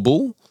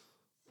doable.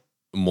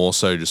 More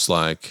so just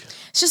like...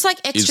 It's just like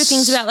extra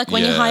things about like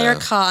when you hire a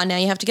car, now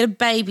you have to get a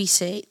baby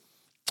seat.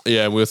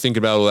 Yeah, we were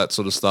thinking about all that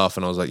sort of stuff,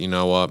 and I was like, you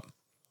know what?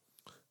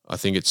 I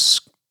think it's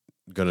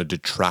going to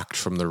detract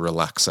from the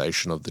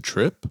relaxation of the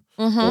trip,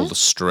 all the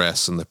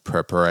stress and the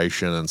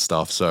preparation and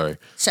stuff. So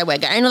we're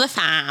going to the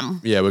farm.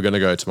 Yeah, we're going to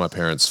go to my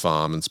parents'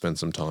 farm and spend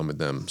some time with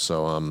them.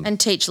 So and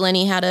teach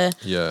Lenny how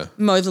to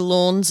mow the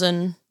lawns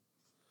and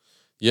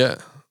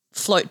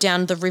float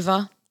down the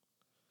river.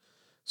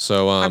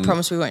 So I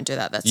promise we won't do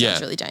that. That sounds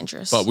really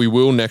dangerous. But we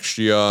will next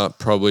year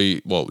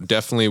probably. Well,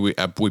 definitely we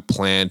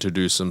plan to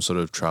do some sort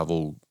of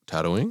travel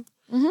tattooing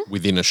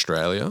within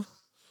Australia.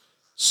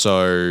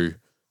 So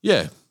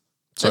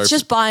let's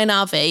just buy an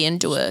RV and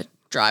do a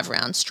drive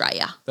around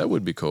Australia. That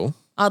would be cool.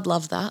 I'd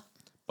love that.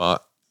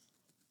 But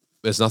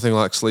there's nothing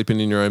like sleeping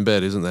in your own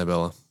bed, isn't there,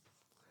 Bella?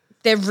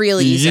 There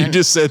really isn't. You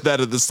just said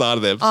that at the start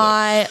of the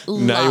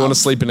episode. Now you want to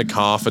sleep in a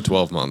car for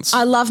 12 months.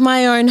 I love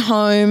my own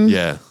home.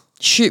 Yeah.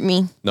 Shoot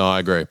me. No, I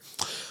agree.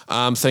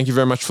 Thank you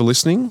very much for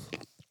listening.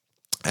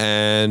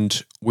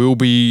 And we'll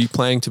be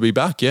planning to be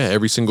back,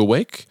 every single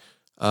week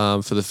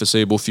for the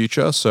foreseeable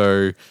future.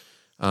 So,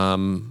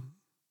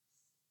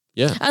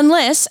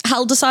 Unless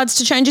Hal decides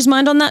to change his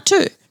mind on that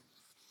too.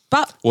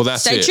 But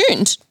stay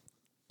tuned.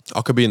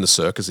 I could be in the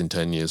circus in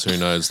 10 years. Who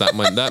knows? That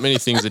many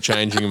things are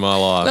changing in my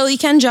life. Well, you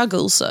can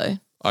juggle, so.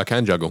 I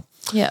can juggle.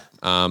 Yeah.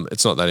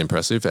 It's not that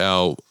impressive.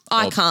 Our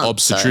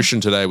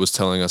obstetrician today was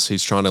telling us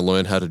he's trying to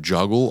learn how to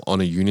juggle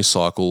on a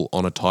unicycle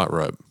on a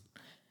tightrope.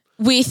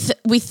 With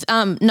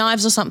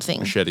knives or something.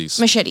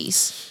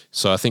 Machetes.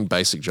 So I think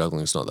basic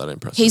juggling is not that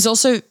impressive. He's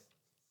also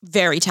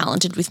very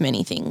talented with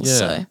many things. Yeah.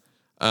 So.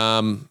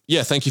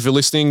 Thank you for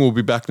listening. We'll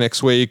be back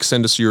next week.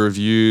 Send us your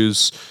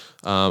reviews.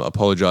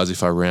 Apologise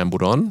if I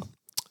rambled on.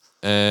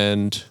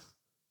 And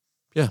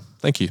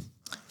thank you.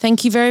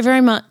 Thank you very,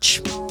 very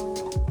much.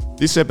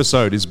 This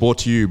episode is brought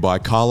to you by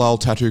Carlisle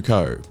Tattoo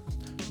Co.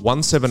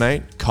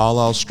 178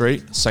 Carlisle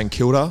Street, St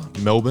Kilda,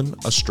 Melbourne,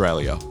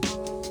 Australia.